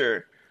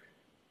signature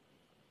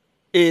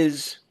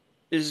is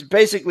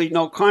basically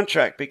no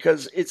contract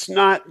because it's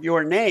not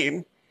your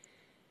name.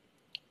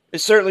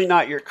 It's certainly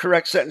not your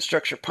correct sentence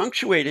structure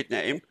punctuated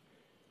name.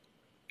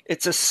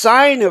 It's a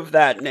sign of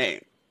that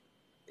name.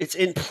 It's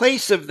in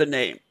place of the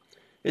name.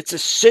 It's a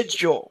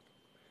sigil.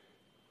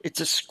 It's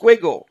a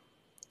squiggle.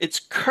 It's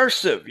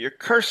cursive. You're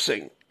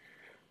cursing.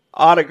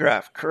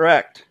 Autograph,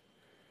 correct.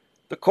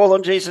 The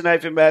colon Jason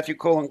hyphen Matthew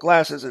colon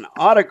Glass is an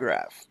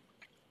autograph,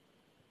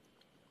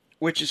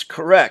 which is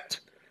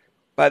correct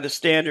by the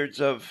standards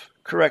of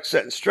correct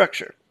sentence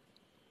structure.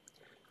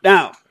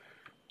 Now,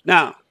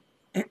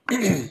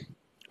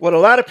 what a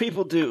lot of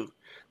people do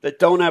that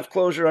don't have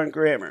closure on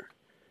grammar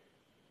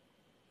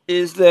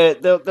is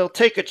that they'll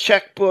take a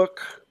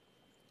checkbook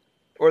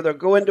or they'll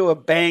go into a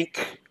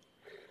bank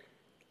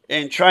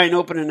and try and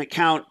open an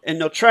account,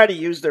 and they'll try to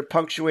use their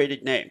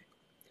punctuated name.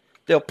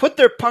 They'll put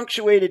their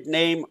punctuated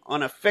name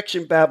on a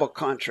fiction-babble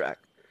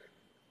contract.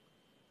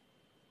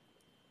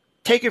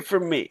 Take it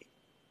from me.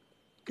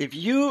 If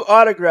you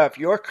autograph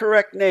your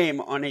correct name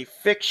on a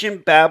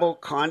fiction-babble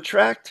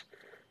contract,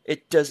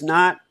 it does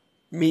not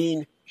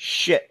mean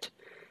shit.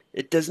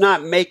 It does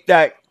not make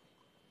that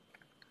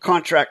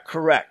contract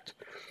correct.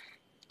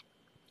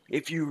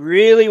 If you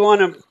really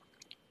want to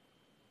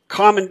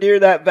commandeer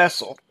that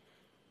vessel,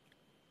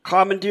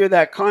 commandeer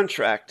that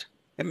contract,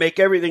 and make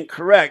everything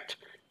correct,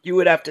 you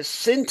would have to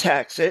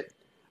syntax it,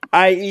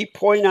 i.e.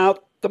 point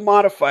out the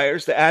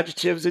modifiers, the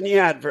adjectives and the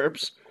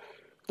adverbs,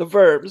 the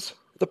verbs,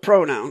 the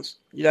pronouns.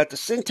 You'd have to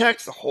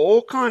syntax the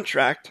whole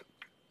contract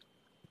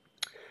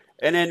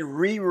and then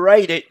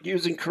rewrite it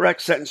using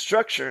correct sentence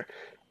structure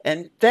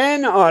and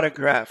then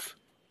autograph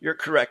your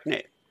correct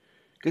name.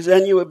 Because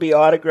then you would be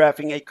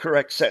autographing a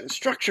correct sentence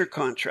structure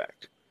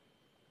contract.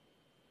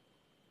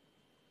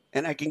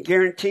 And I can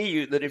guarantee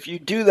you that if you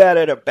do that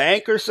at a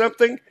bank or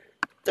something,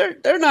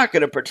 they're not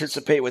going to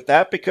participate with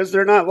that because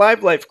they're not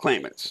live life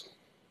claimants.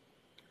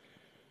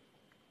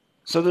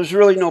 So there's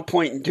really no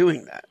point in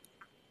doing that.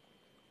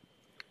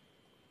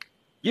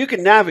 You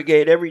can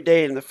navigate every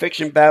day in the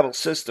fiction-babble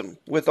system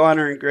with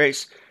honor and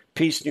grace,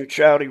 peace,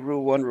 neutrality,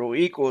 rule one, rule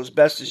equal as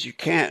best as you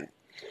can.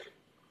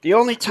 The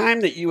only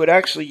time that you would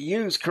actually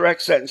use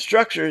correct sentence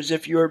structure is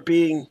if you are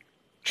being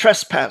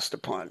trespassed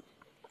upon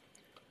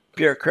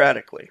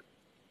bureaucratically.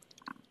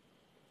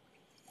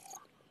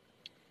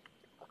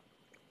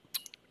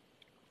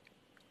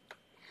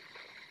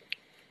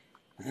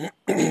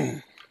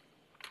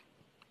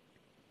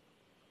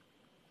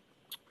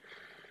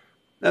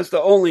 That's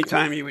the only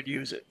time you would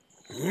use it.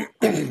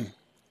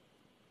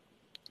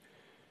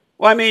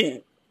 Well, I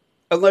mean,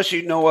 unless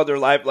you know other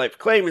live life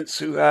claimants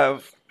who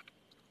have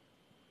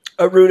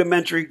a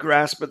rudimentary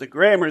grasp of the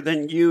grammar,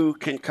 then you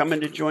can come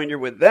into joinder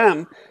with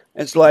them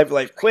as live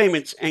life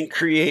claimants and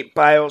create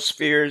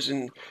biospheres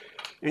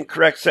and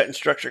correct sentence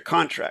structure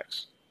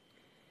contracts.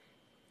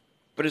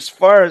 But as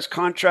far as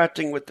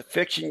contracting with the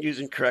fiction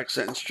using correct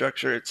sentence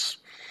structure, it's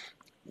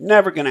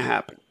never going to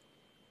happen.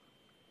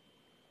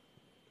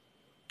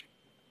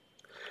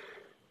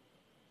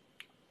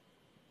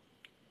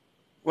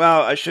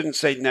 Well, I shouldn't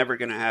say never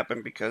going to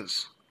happen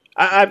because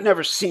I've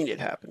never seen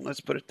it happen.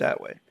 Let's put it that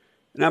way.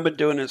 And I've been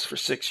doing this for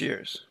 6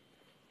 years.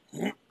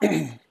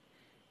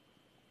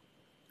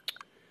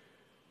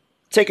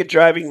 Take a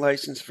driving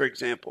license, for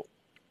example,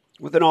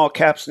 with an all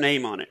caps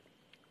name on it.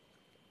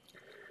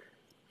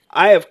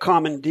 I have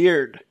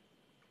commandeered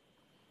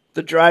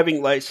the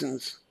driving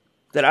license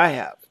that I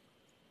have.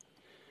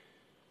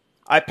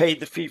 I paid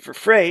the fee for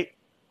freight,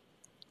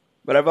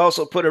 but I've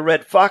also put a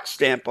red fox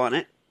stamp on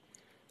it,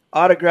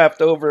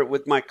 autographed over it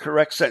with my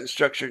correct sentence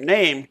structure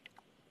name,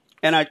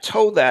 and I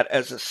tow that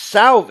as a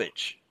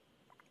salvage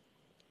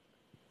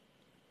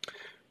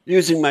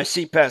using my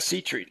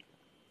C-PAS-C treaty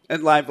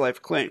and live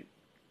life claim.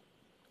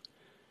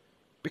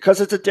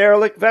 Because it's a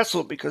derelict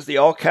vessel, because the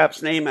all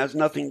caps name has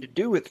nothing to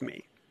do with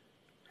me.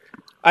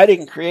 I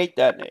didn't create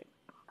that name.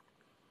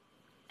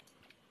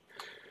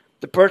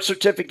 The birth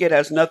certificate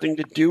has nothing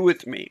to do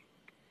with me.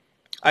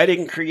 I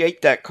didn't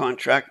create that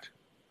contract.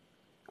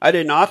 I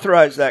didn't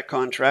authorize that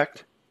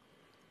contract.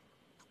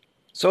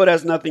 So it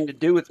has nothing to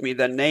do with me.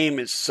 That name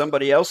is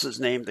somebody else's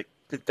name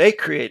that they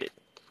created.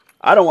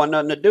 I don't want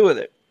nothing to do with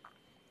it.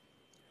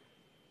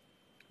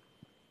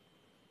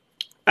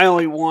 I'm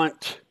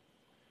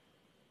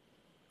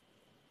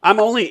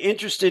only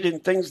interested in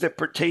things that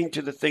pertain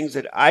to the things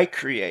that I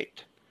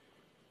create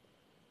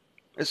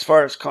as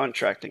far as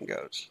contracting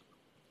goes.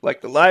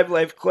 Like the live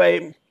life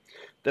claim,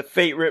 the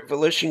fate writ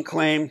volition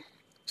claim,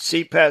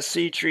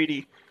 C-PAS-C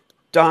treaty,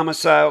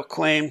 domicile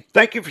claim.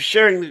 Thank you for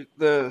sharing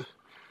the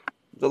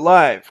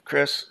live,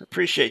 Chris.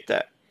 Appreciate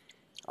that.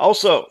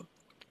 Also,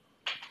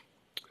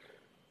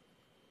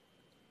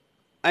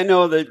 I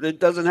know that it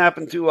doesn't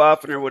happen too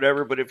often or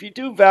whatever, but if you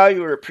do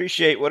value or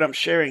appreciate what I'm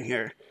sharing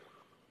here,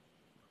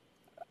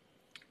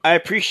 I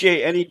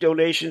appreciate any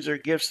donations or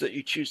gifts that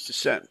you choose to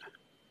send.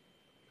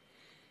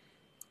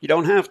 You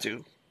don't have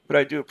to, but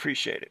I do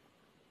appreciate it.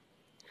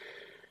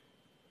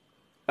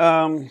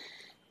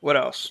 What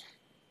else?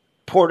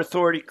 Port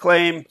authority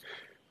claim,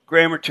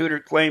 grammar tutor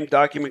claim,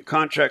 document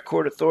contract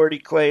court authority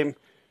claim.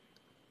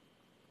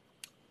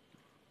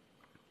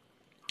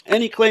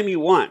 Any claim you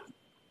want.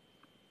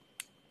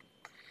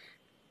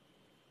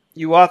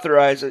 You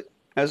authorize it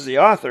as the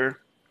author,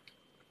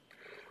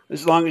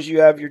 As long as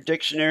you have your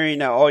dictionary,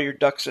 now all your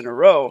ducks in a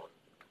row,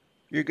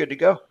 you're good to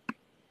go.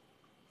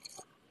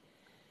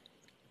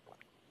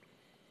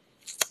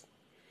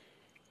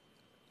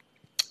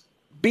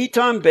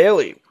 Beaton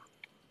Bailey,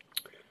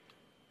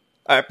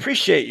 I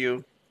appreciate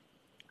you,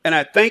 and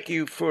I thank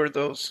you for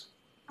those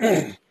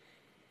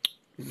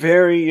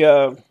very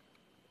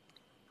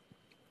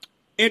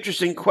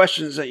interesting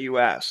questions that you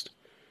asked.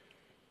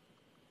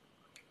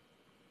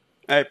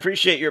 I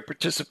appreciate your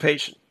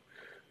participation.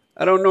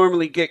 I don't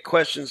normally get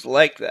questions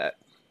like that,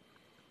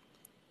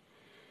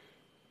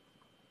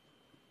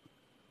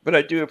 but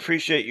I do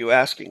appreciate you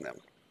asking them.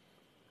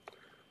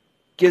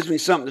 Gives me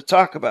something to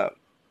talk about.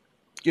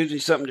 Gives me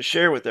something to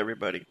share with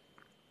everybody.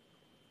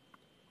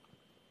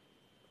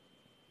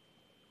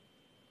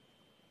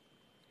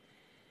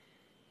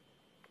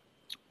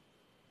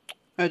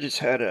 I just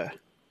had an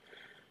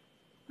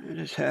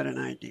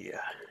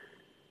idea.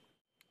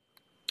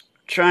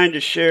 Trying to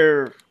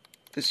share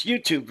this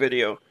YouTube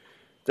video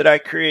that I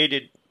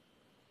created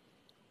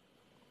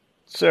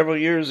several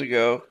years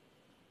ago.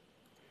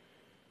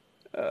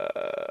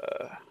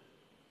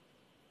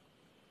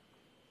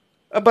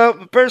 About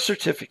the birth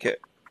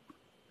certificate.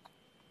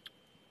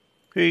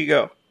 Here you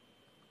go.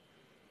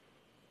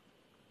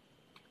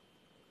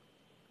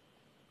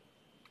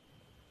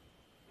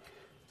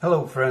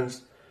 Hello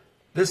friends.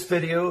 This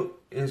video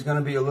is going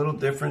to be a little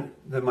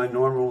different than my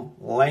normal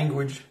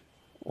language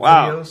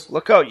videos.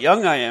 Look how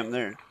young I am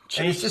there. Jeez.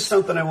 And it's just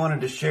something I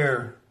wanted to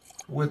share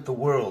with the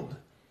world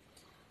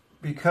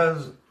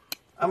because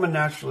I'm a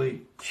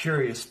naturally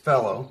curious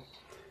fellow.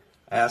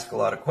 I ask a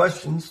lot of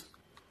questions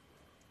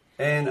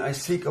and I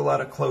seek a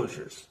lot of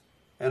closures.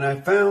 And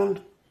I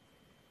found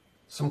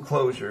some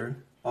closure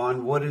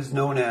on what is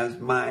known as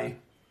my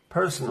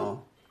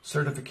personal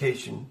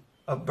certification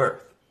of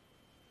birth,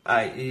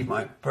 i.e.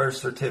 my birth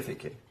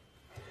certificate.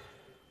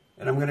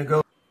 And I'm going to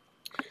go.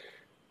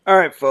 All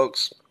right,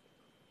 folks.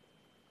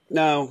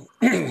 Now,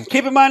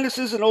 keep in mind this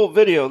is an old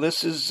video.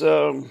 This is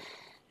 4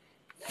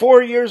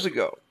 years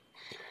ago.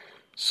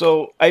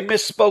 So I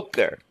misspoke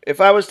there.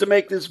 If I was to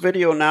make this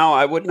video now,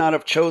 I would not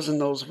have chosen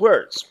those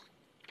words.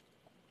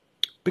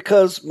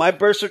 Because my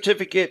birth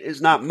certificate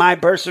is not my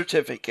birth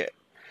certificate.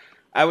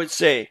 I would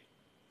say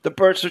the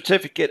birth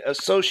certificate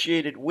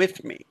associated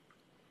with me.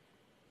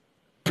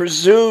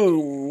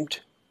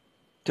 Presumed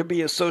to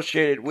be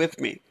associated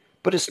with me.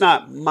 But it's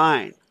not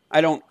mine.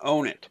 I don't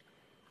own it.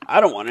 I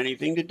don't want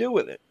anything to do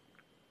with it.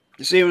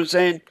 You see what I'm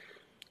saying?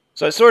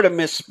 So I sort of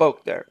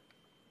misspoke there.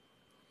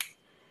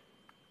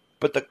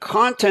 But the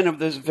content of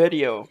this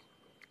video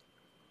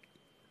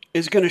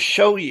is going to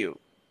show you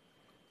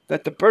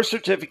that the birth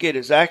certificate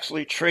is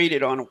actually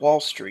traded on Wall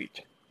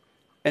Street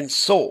and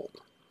sold.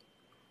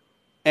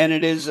 And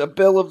it is a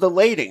bill of the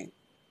lading,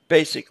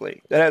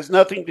 basically. That has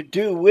nothing to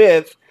do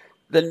with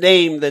the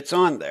name that's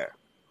on there.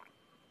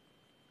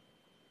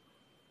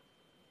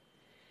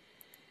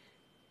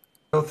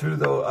 Go through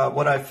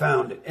what I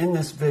found in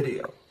this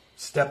video,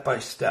 step by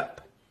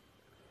step.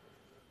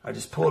 I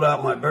just pulled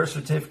out my birth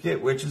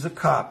certificate, which is a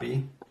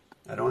copy.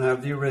 I don't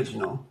have the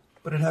original,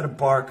 but it had a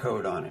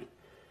barcode on it.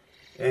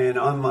 And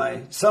on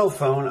my cell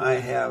phone, I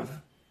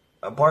have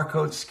a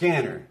barcode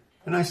scanner,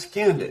 and I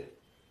scanned it.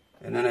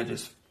 And then I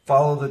just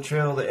follow the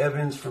trail, the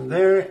evidence from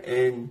there,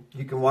 and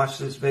you can watch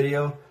this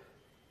video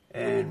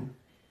and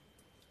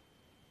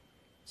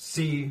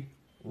see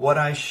what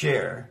I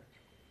share,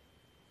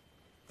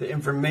 the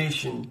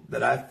information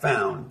that I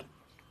found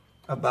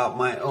about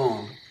my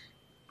own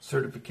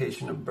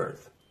certification of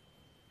birth.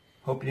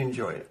 Hope you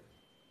enjoy it.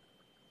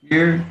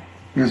 Here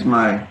is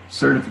my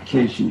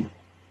certification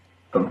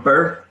of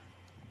birth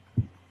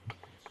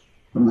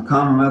from the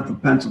Commonwealth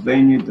of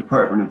Pennsylvania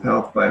Department of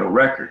Health Vital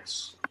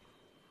Records.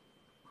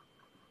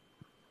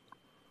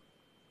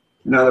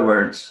 In other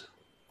words,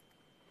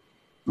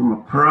 from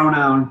a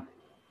pronoun,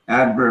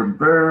 adverb,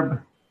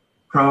 verb,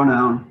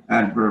 pronoun,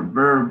 adverb,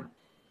 verb,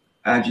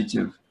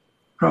 adjective,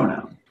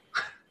 pronoun.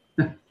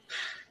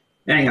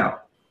 Anyhow,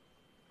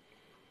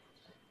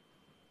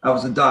 I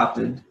was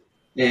adopted,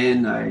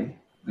 and I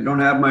don't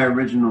have my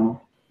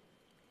original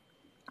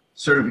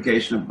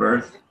certification of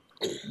birth.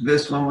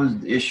 This one was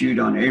issued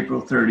on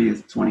April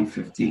 30th,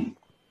 2015.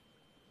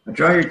 I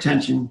draw your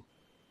attention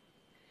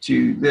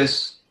to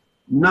this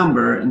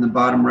number in the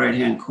bottom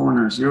right-hand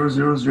corner,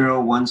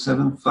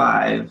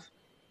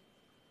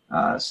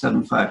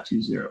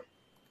 000-175-7520,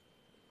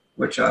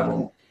 which I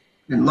will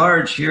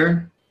enlarge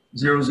here,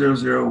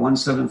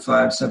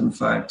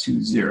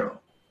 000-175-7520.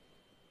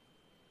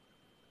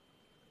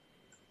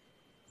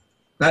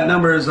 That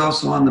number is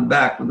also on the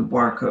back with the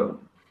barcode.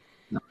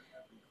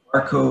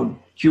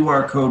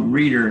 QR code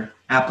reader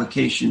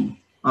application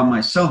on my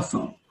cell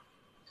phone.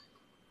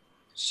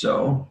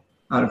 So,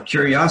 out of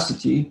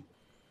curiosity,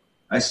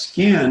 I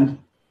scanned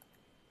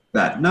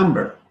that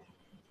number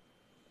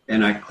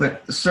and I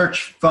clicked the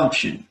search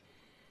function,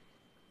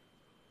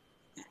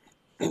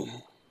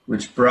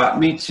 which brought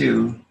me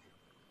to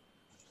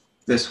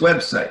this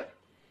website,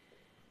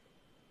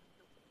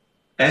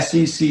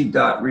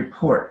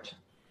 sec.report.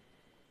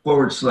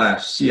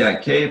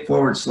 /CIK /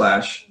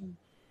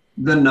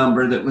 the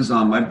number that was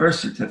on my birth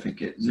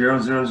certificate,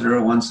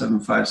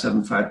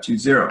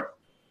 00017575520.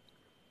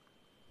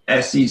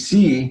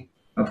 SEC,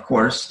 of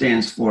course,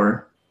 stands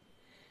for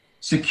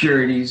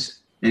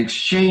Securities and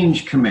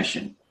Exchange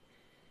Commission.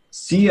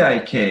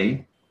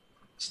 CIK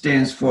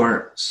stands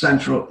for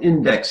Central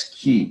Index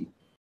Key.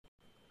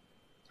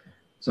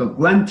 So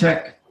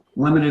Glentech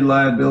Limited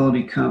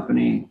Liability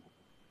Company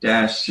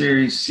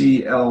 -series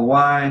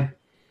CLY.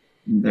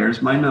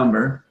 There's my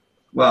number.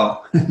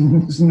 Well,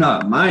 it's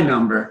not my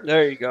number.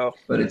 There you go.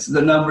 But it's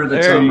the number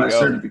that's on my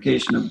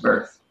certification of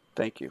birth.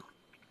 Thank you.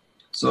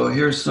 So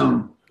here's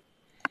some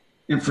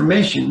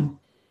information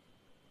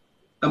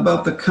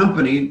about the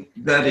company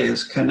that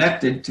is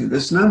connected to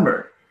this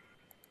number.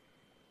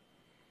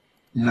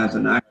 It has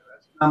an IRS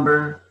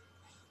number.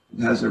 It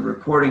has a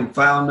reporting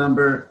file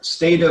number.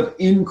 State of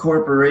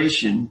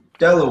incorporation,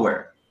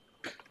 Delaware.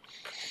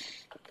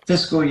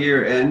 Fiscal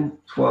year end,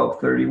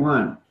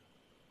 12/31.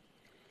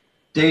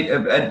 Date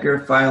of Edgar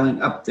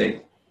filing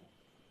update,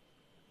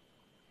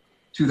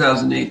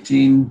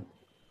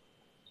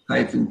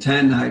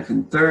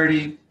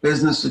 2018-10-30.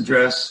 Business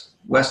address,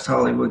 West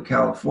Hollywood,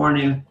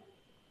 California.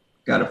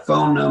 Got a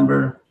phone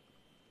number.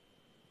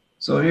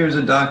 So here's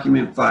a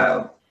document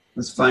filed.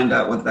 Let's find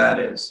out what that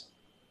is.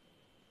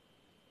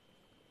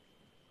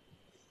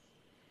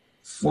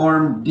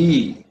 Form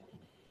D.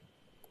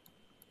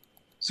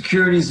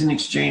 Securities and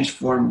Exchange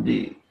Form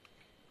D.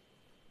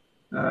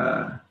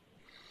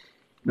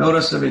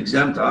 Notice of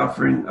exempt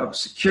offering of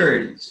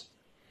securities.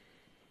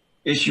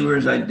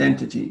 Issuer's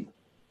identity.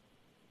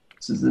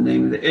 This is the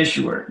name of the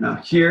issuer. Now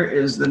here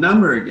is the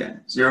number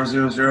again,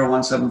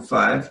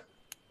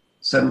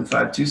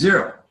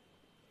 00017575520.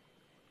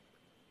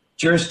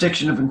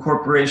 Jurisdiction of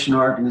incorporation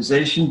or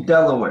organization,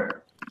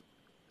 Delaware.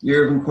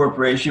 Year of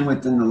incorporation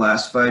within the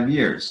last 5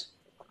 years.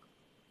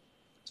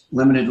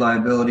 Limited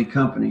liability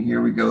company.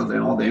 Here we go,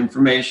 then all the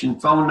information,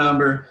 phone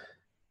number.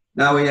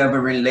 Now we have a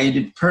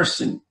related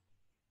person.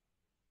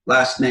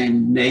 Last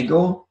name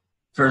Nagel,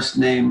 first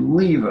name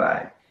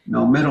Levi,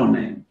 no middle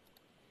name.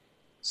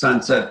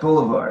 Sunset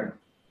Boulevard.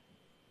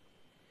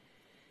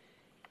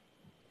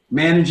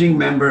 Managing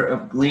member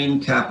of Glean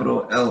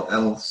Capital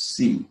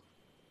LLC.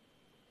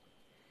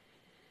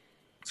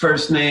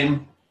 First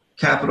name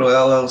Capital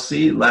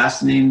LLC,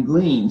 last name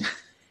Glean.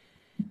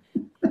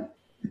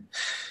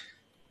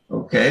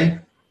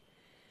 Okay.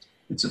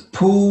 It's a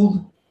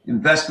pooled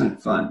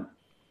investment fund,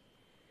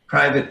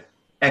 private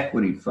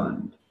equity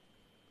fund.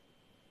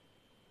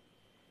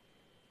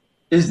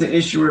 Is the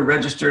issuer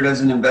registered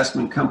as an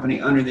investment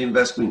company under the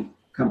Investment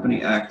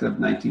Company Act of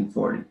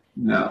 1940?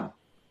 No.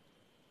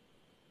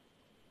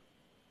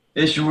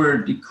 Issuer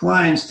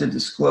declines to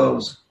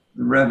disclose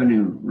the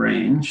revenue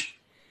range.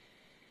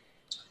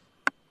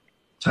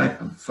 Type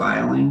of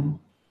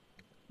filing.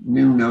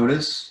 New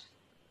notice.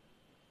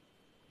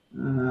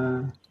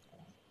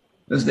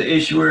 Does the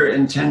issuer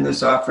intend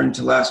this offering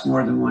to last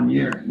more than 1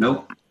 year?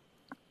 Nope.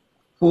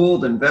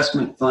 Pooled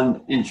investment fund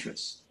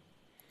interest.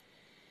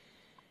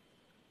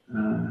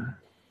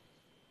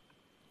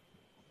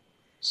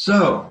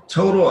 So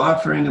total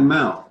offering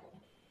amount,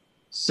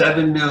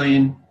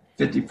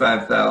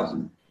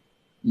 $7,055,000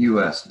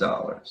 US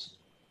dollars.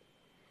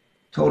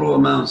 Total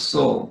amount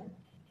sold,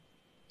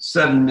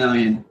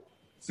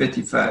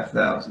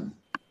 $7,055,000.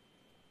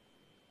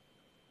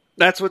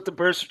 That's what the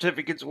birth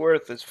certificate's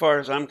worth as far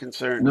as I'm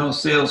concerned. No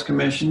sales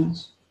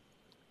commissions.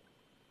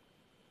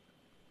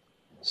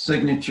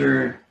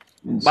 Signature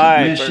and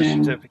My submission.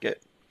 birth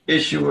certificate.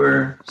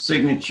 Issuer,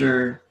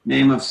 signature,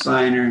 name of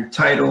signer,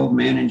 title,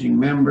 managing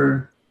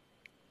member.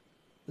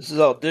 This is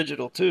all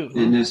digital too.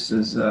 And this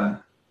is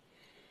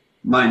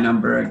my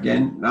number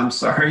again. I'm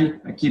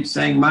sorry, I keep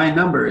saying my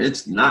number.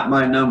 It's not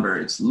my number.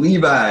 It's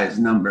Levi's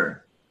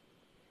number.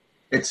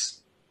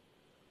 It's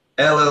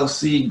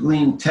LLC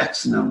Glean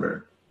Tech's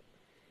number.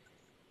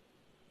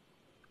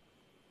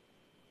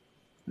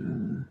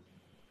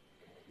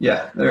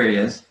 Yeah, there he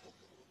is.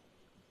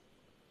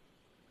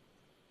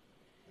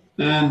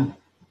 And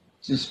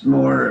just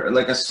more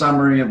like a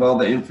summary of all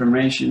the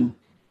information.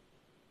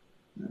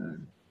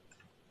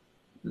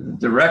 The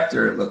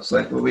director, it looks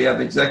like, well, we have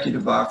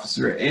executive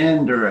officer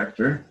and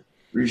director.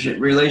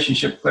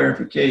 Relationship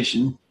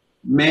clarification.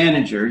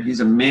 Manager,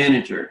 he's a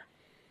manager.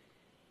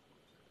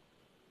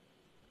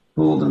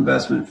 Pooled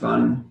investment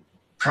fund.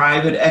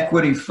 Private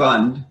equity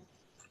fund.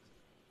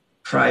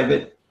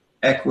 Private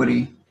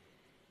equity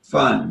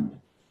fund.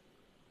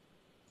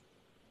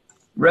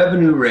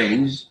 Revenue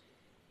range,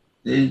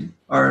 they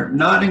are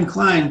not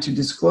inclined to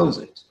disclose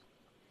it.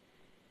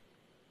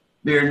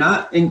 They are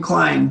not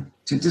inclined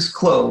to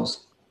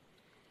disclose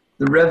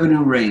the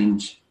revenue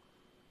range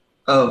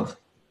of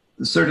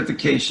the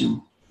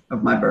certification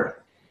of my birth.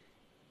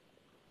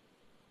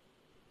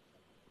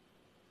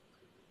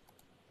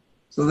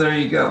 So there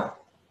you go.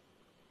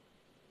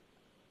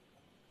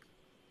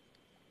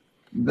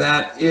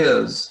 That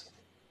is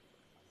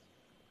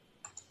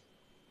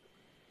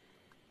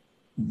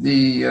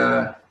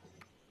the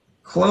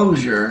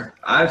closure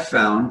I've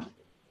found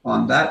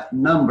on that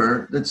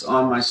number that's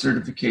on my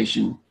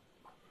certification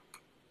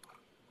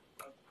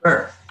of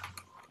birth.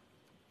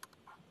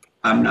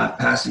 I'm not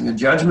passing a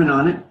judgment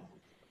on it.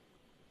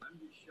 I'm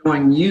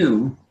showing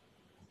you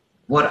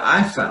what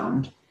I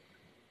found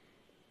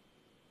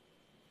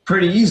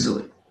pretty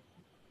easily.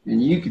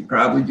 And you could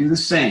probably do the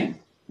same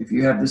if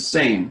you have the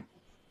same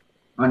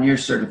on your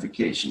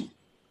certification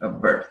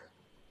of birth.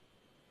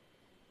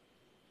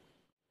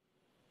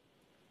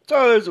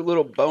 So there's a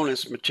little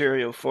bonus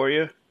material for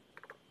you.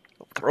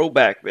 A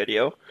throwback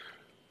video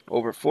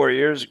over 4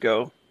 years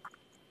ago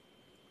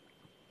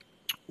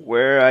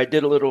where I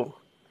did a little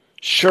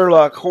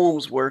Sherlock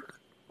Holmes work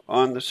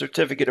on the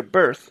certificate of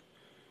birth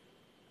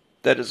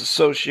that is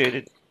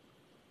associated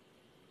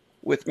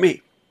with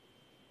me.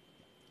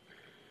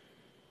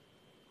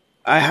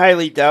 I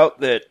highly doubt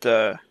that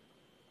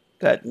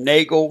that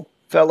Nagel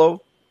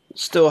fellow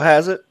still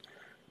has it.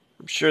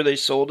 I'm sure they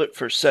sold it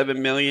for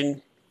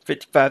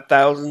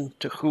 $7,055,000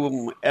 to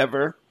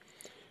whomever.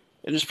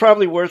 And it's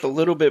probably worth a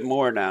little bit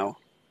more now.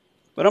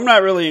 But I'm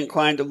not really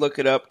inclined to look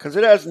it up because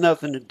it has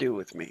nothing to do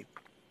with me.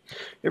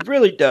 It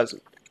really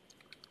doesn't.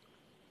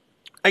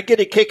 I get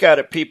a kick out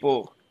of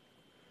people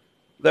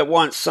that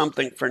want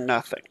something for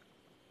nothing.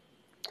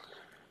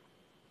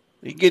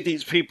 You get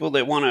these people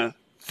that want to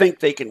think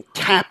they can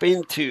tap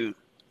into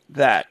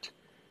that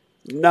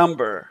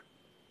number,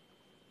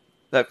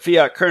 that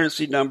fiat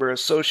currency number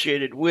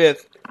associated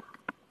with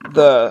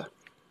the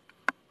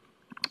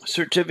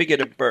certificate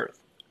of birth.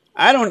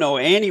 I don't know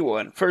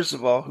anyone, first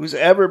of all, who's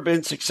ever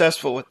been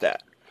successful with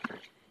that.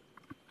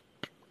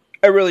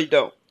 I really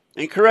don't.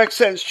 And correct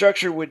sentence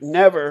structure would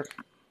never,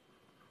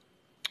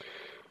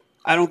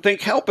 I don't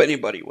think, help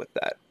anybody with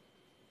that.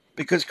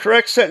 Because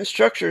correct sentence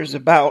structure is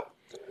about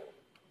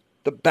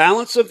the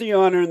balance of the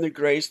honor and the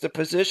grace, the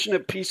position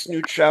of peace,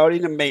 neutrality,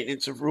 and the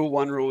maintenance of rule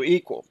one, rule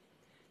equal.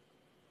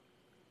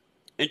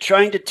 And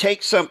trying to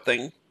take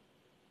something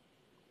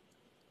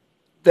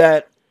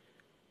that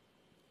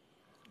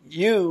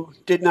you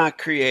did not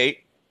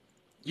create,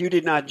 you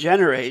did not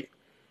generate,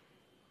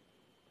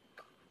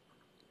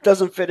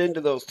 doesn't fit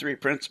into those three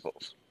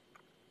principles.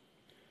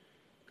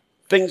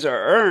 Things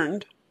are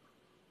earned,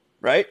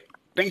 right?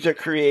 Things are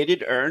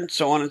created, earned,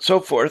 so on and so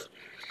forth.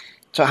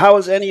 So how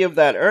is any of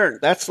that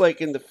earned? That's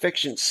like in the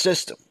fiction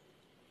system.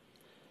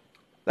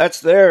 That's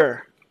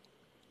their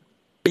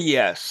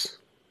BS,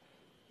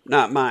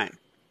 not mine.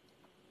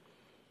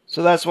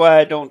 So that's why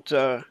I don't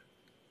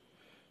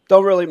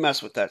really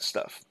mess with that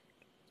stuff.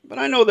 But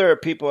I know there are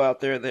people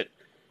out there that,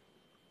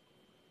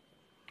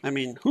 I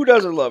mean, who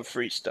doesn't love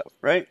free stuff,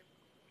 right?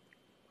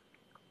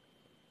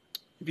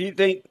 If you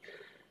think,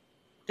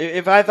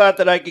 if I thought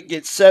that I could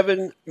get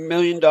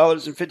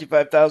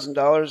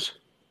 $7,055,000,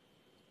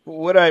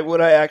 would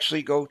I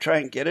actually go try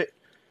and get it?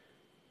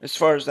 As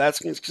far as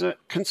that's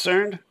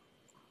concerned,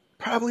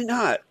 probably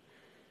not.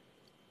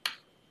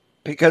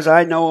 Because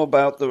I know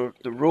about the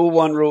rule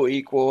one, rule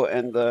equal,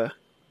 and the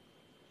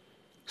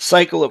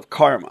cycle of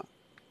karma.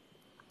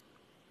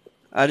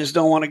 I just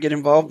don't want to get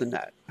involved in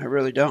that. I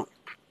really don't.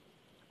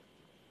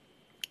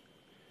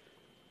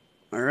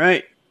 All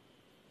right.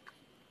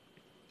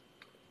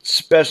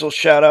 Special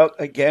shout out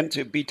again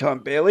to Beaton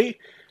Bailey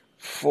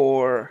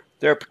for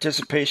their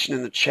participation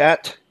in the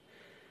chat.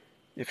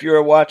 If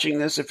you're watching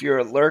this, if you're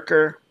a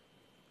lurker,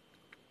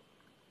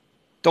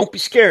 don't be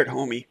scared,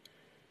 homie.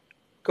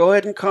 Go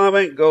ahead and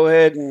comment. Go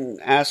ahead and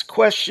ask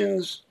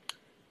questions.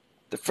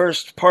 The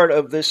first part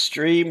of this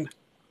stream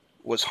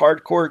was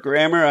hardcore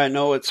grammar. I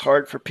know it's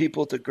hard for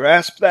people to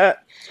grasp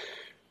that,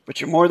 but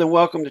you're more than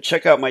welcome to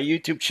check out my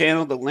YouTube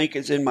channel. The link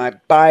is in my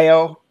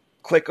bio.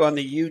 Click on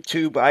the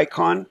YouTube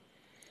icon,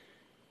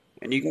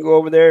 and you can go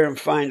over there and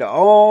find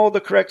all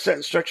the correct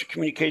sentence structure,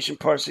 communication,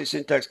 parsing,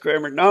 syntax,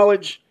 grammar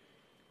knowledge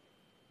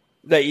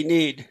that you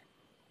need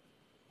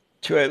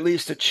to at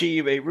least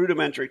achieve a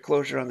rudimentary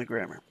closure on the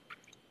grammar.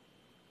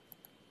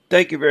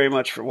 Thank you very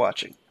much for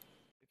watching.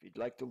 If you'd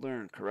like to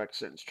learn correct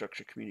sentence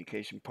structure,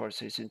 communication,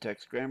 parse,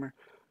 syntax, grammar,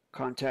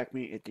 contact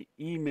me at the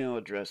email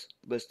address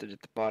listed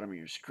at the bottom of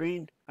your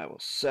screen. I will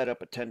set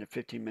up a 10 to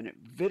 15 minute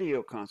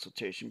video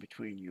consultation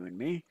between you and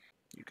me.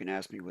 You can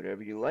ask me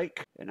whatever you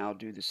like, and I'll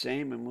do the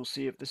same, and we'll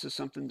see if this is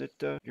something that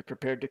you're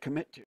prepared to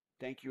commit to.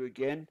 Thank you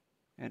again,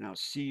 and I'll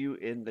see you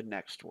in the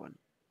next one.